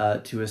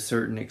to a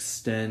certain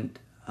extent,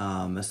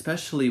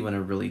 especially when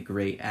a really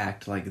great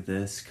act like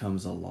this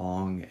comes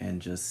along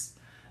and just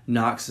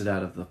knocks it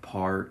out of the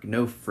park.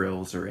 No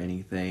frills or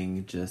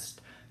anything, just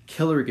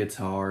killer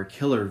guitar,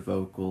 killer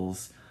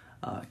vocals,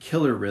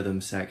 killer rhythm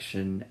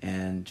section,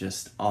 and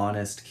just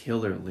honest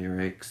killer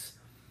lyrics.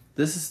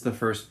 This is the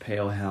first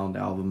Palehound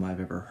album I've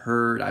ever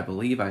heard. I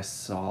believe I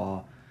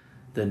saw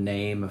the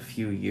name a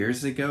few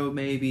years ago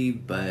maybe,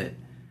 but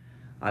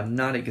I'm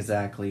not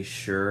exactly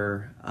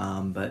sure.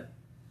 But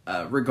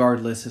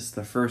regardless, it's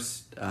the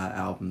first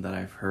album that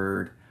I've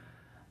heard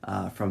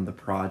from the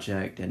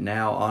project, and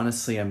now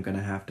honestly I'm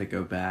gonna have to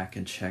go back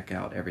and check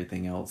out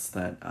everything else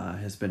that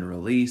has been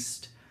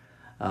released.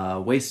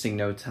 Wasting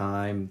No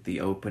Time,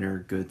 the opener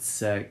Good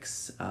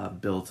Sex,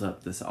 built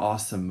up this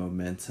awesome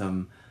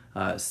momentum.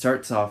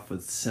 Starts off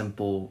with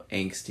simple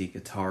angsty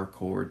guitar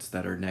chords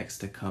that are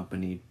next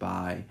accompanied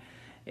by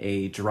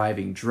a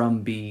driving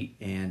drum beat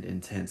and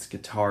intense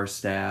guitar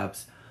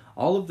stabs,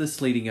 all of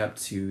this leading up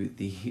to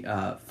the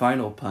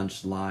final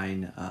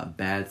punchline.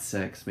 Bad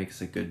sex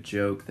makes a good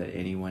joke that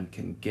anyone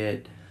can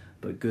get,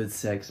 but good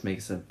sex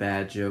makes a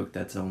bad joke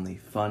that's only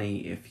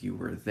funny if you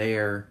were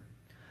there.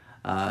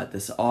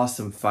 This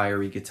awesome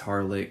fiery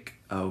guitar lick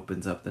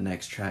opens up the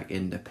next track,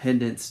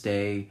 Independence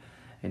Day,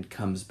 and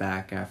comes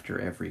back after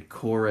every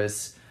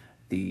chorus.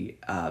 The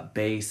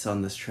bass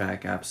on this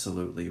track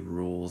absolutely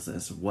rules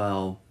as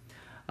well.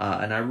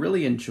 And I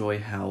really enjoy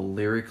how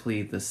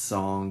lyrically the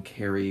song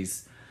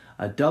carries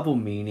a double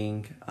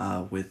meaning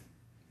with,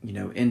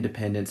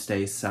 Independence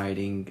Day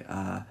citing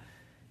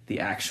the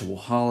actual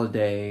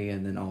holiday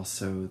and then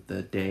also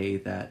the day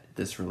that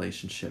this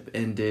relationship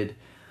ended.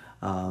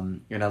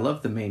 And I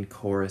love the main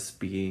chorus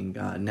being,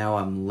 now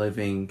I'm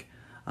living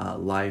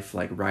life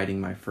like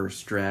writing my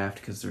first draft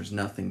because there's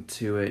nothing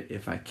to it.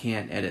 If I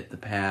can't edit the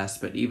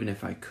past, but even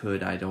if I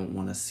could, I don't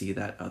want to see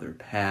that other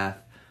path.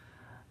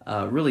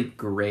 Really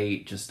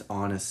great, just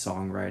honest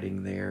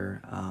songwriting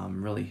there.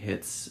 Really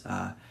hits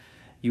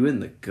you in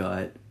the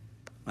gut.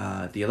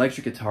 The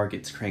electric guitar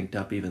gets cranked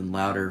up even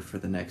louder for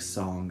the next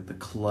song, The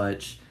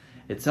Clutch.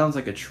 It sounds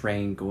like a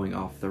train going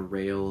off the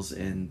rails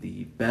in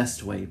the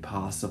best way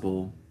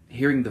possible.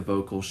 Hearing the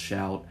vocals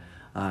shout,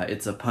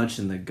 it's a punch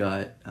in the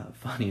gut.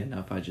 Funny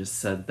enough, I just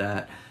said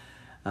that.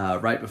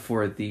 Right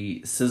before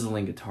the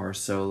sizzling guitar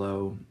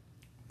solo,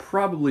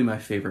 probably my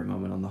favorite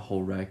moment on the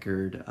whole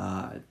record.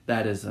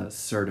 That is a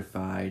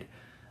certified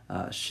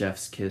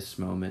chef's kiss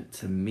moment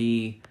to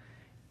me.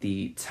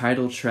 The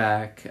title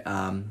track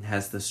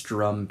has this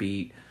drum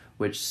beat,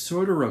 which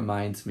sort of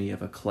reminds me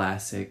of a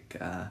classic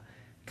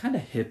kind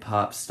of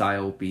hip-hop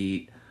style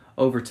beat.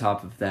 Over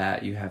top of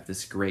that, you have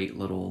this great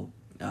little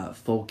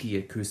folky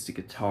acoustic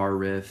guitar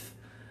riff.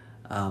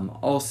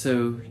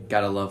 Also,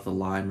 gotta love the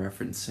line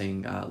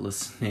referencing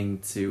listening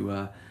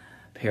to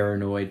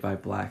Paranoid by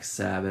Black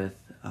Sabbath.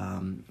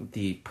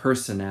 The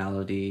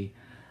personality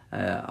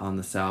on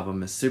this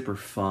album is super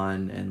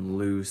fun and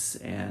loose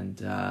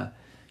and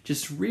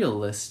just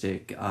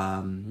realistic.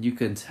 You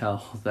can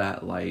tell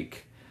that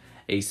like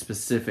a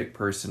specific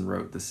person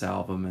wrote this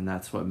album, and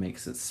that's what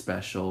makes it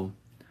special.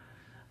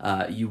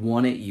 You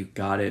Want It, You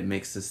Got It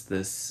makes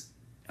this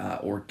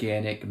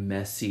organic,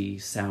 messy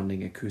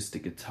sounding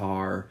acoustic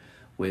guitar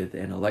with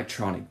an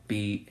electronic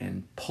beat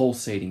and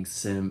pulsating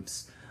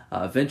synths.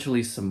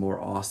 Eventually some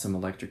more awesome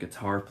electric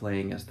guitar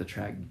playing as the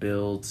track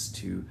builds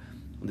to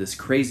this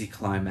crazy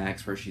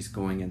climax where she's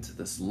going into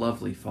this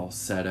lovely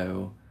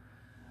falsetto.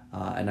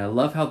 And I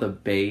love how the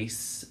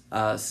bass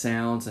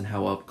sounds and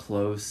how up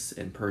close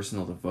and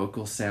personal the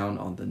vocals sound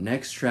on the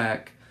next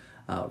track,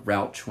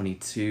 Route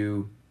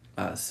 22.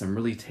 Some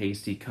really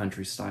tasty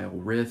country style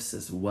riffs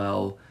as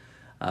well.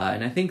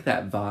 And I think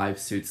that vibe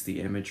suits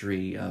the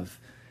imagery of,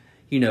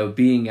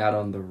 being out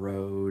on the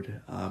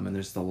road. And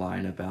there's the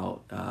line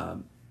about,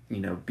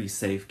 be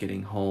safe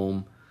getting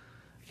home.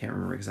 I can't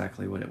remember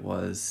exactly what it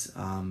was.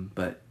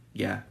 But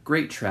yeah,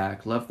 great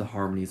track. Love the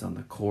harmonies on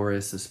the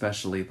chorus,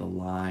 especially the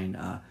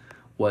line,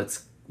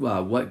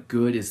 what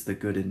good is the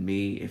good in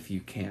me if you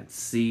can't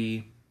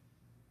see?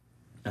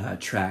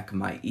 Track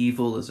My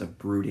Evil is a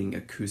brooding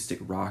acoustic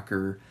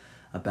rocker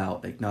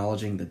about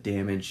acknowledging the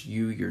damage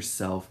you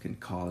yourself can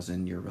cause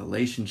in your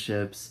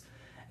relationships.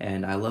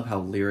 And I love how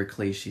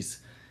lyrically she's,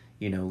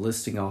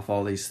 listing off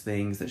all these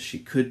things that she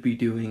could be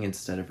doing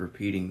instead of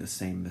repeating the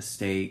same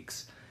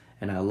mistakes.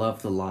 And I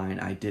love the line,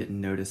 I didn't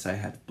notice I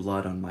had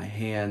blood on my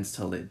hands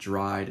till it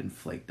dried and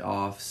flaked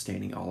off,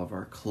 staining all of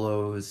our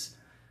clothes.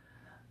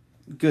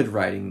 Good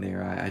writing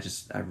there.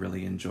 I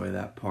really enjoy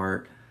that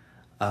part.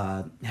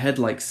 Head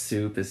Like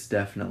Soup is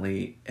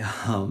definitely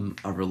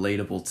a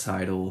relatable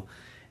title.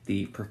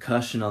 The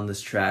percussion on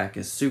this track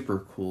is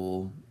super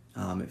cool.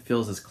 It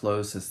feels as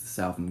close as this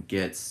album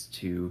gets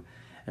to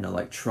an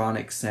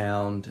electronic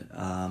sound.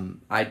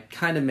 I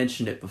kind of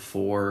mentioned it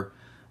before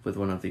with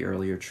one of the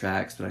earlier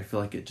tracks, but I feel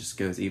like it just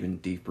goes even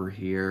deeper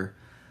here.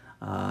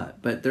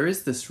 But there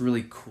is this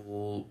really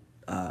cool,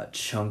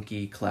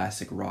 chunky,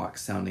 classic rock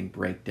sounding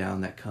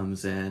breakdown that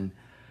comes in.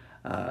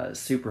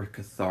 Super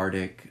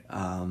cathartic,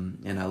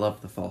 and I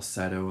love the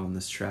falsetto on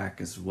this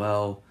track as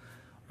well.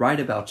 Right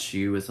About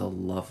You is a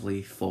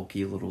lovely,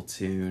 folky little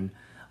tune.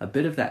 A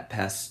bit of that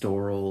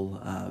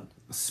pastoral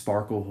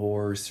Sparkle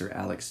Horse or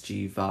Alex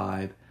G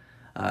vibe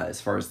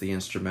as far as the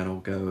instrumental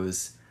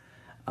goes.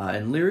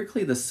 And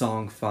lyrically, the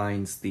song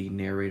finds the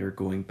narrator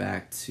going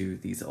back to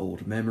these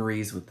old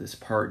memories with this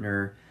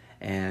partner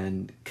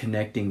and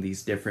connecting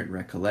these different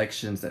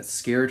recollections that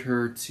scared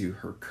her to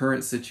her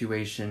current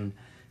situation,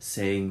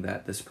 saying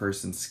that this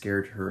person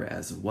scared her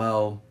as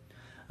well.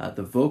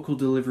 The vocal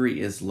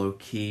delivery is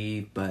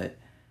low-key, but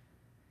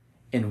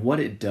in what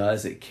it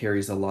does, it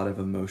carries a lot of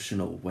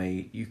emotional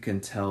weight. You can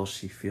tell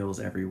she feels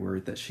every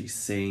word that she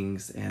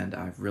sings, and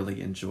I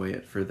really enjoy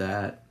it for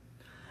that.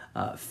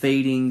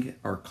 Fading,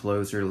 our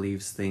closer,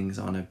 leaves things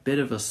on a bit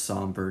of a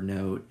somber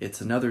note.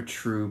 It's another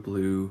true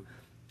blue,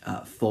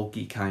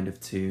 folky kind of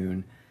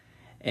tune,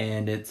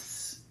 and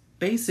it's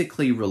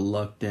basically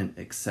reluctant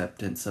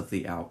acceptance of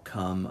the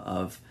outcome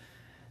of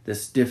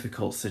this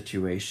difficult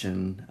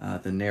situation.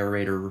 The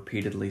narrator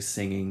repeatedly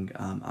singing,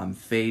 I'm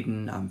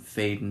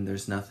fading,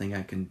 there's nothing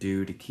I can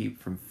do to keep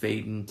from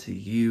fading to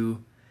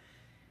you.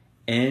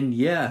 And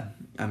yeah,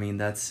 I mean,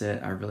 that's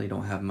it. I really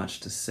don't have much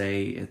to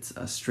say. It's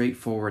a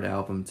straightforward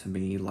album to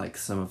me, like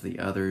some of the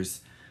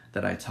others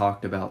that I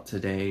talked about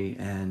today.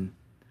 And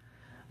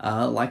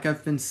like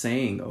I've been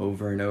saying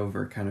over and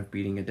over, kind of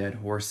beating a dead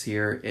horse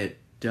here, it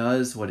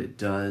does what it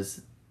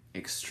does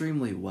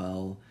extremely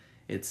well.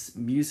 It's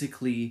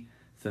musically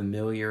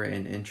familiar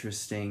and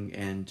interesting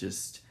and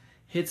just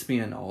hits me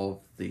in all of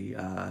the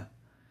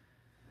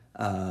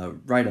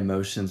right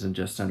emotions in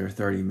just under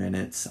 30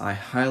 minutes. I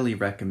highly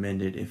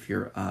recommend it if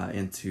you're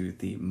into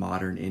the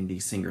modern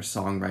indie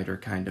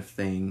singer-songwriter kind of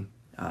thing.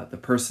 The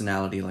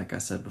personality, like I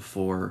said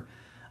before,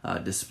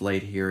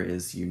 displayed here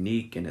is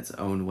unique in its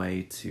own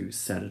way to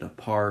set it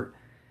apart.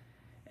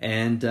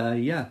 And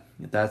yeah,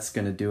 that's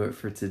going to do it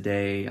for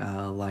today.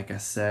 Like I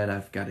said,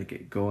 I've got to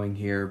get going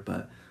here,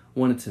 but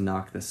wanted to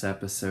knock this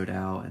episode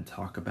out and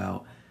talk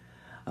about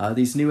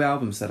these new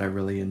albums that I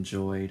really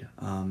enjoyed.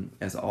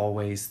 As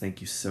always,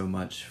 thank you so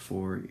much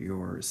for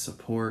your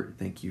support.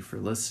 Thank you for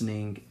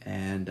listening,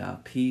 and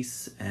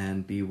peace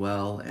and be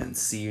well, and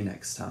see you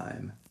next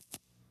time.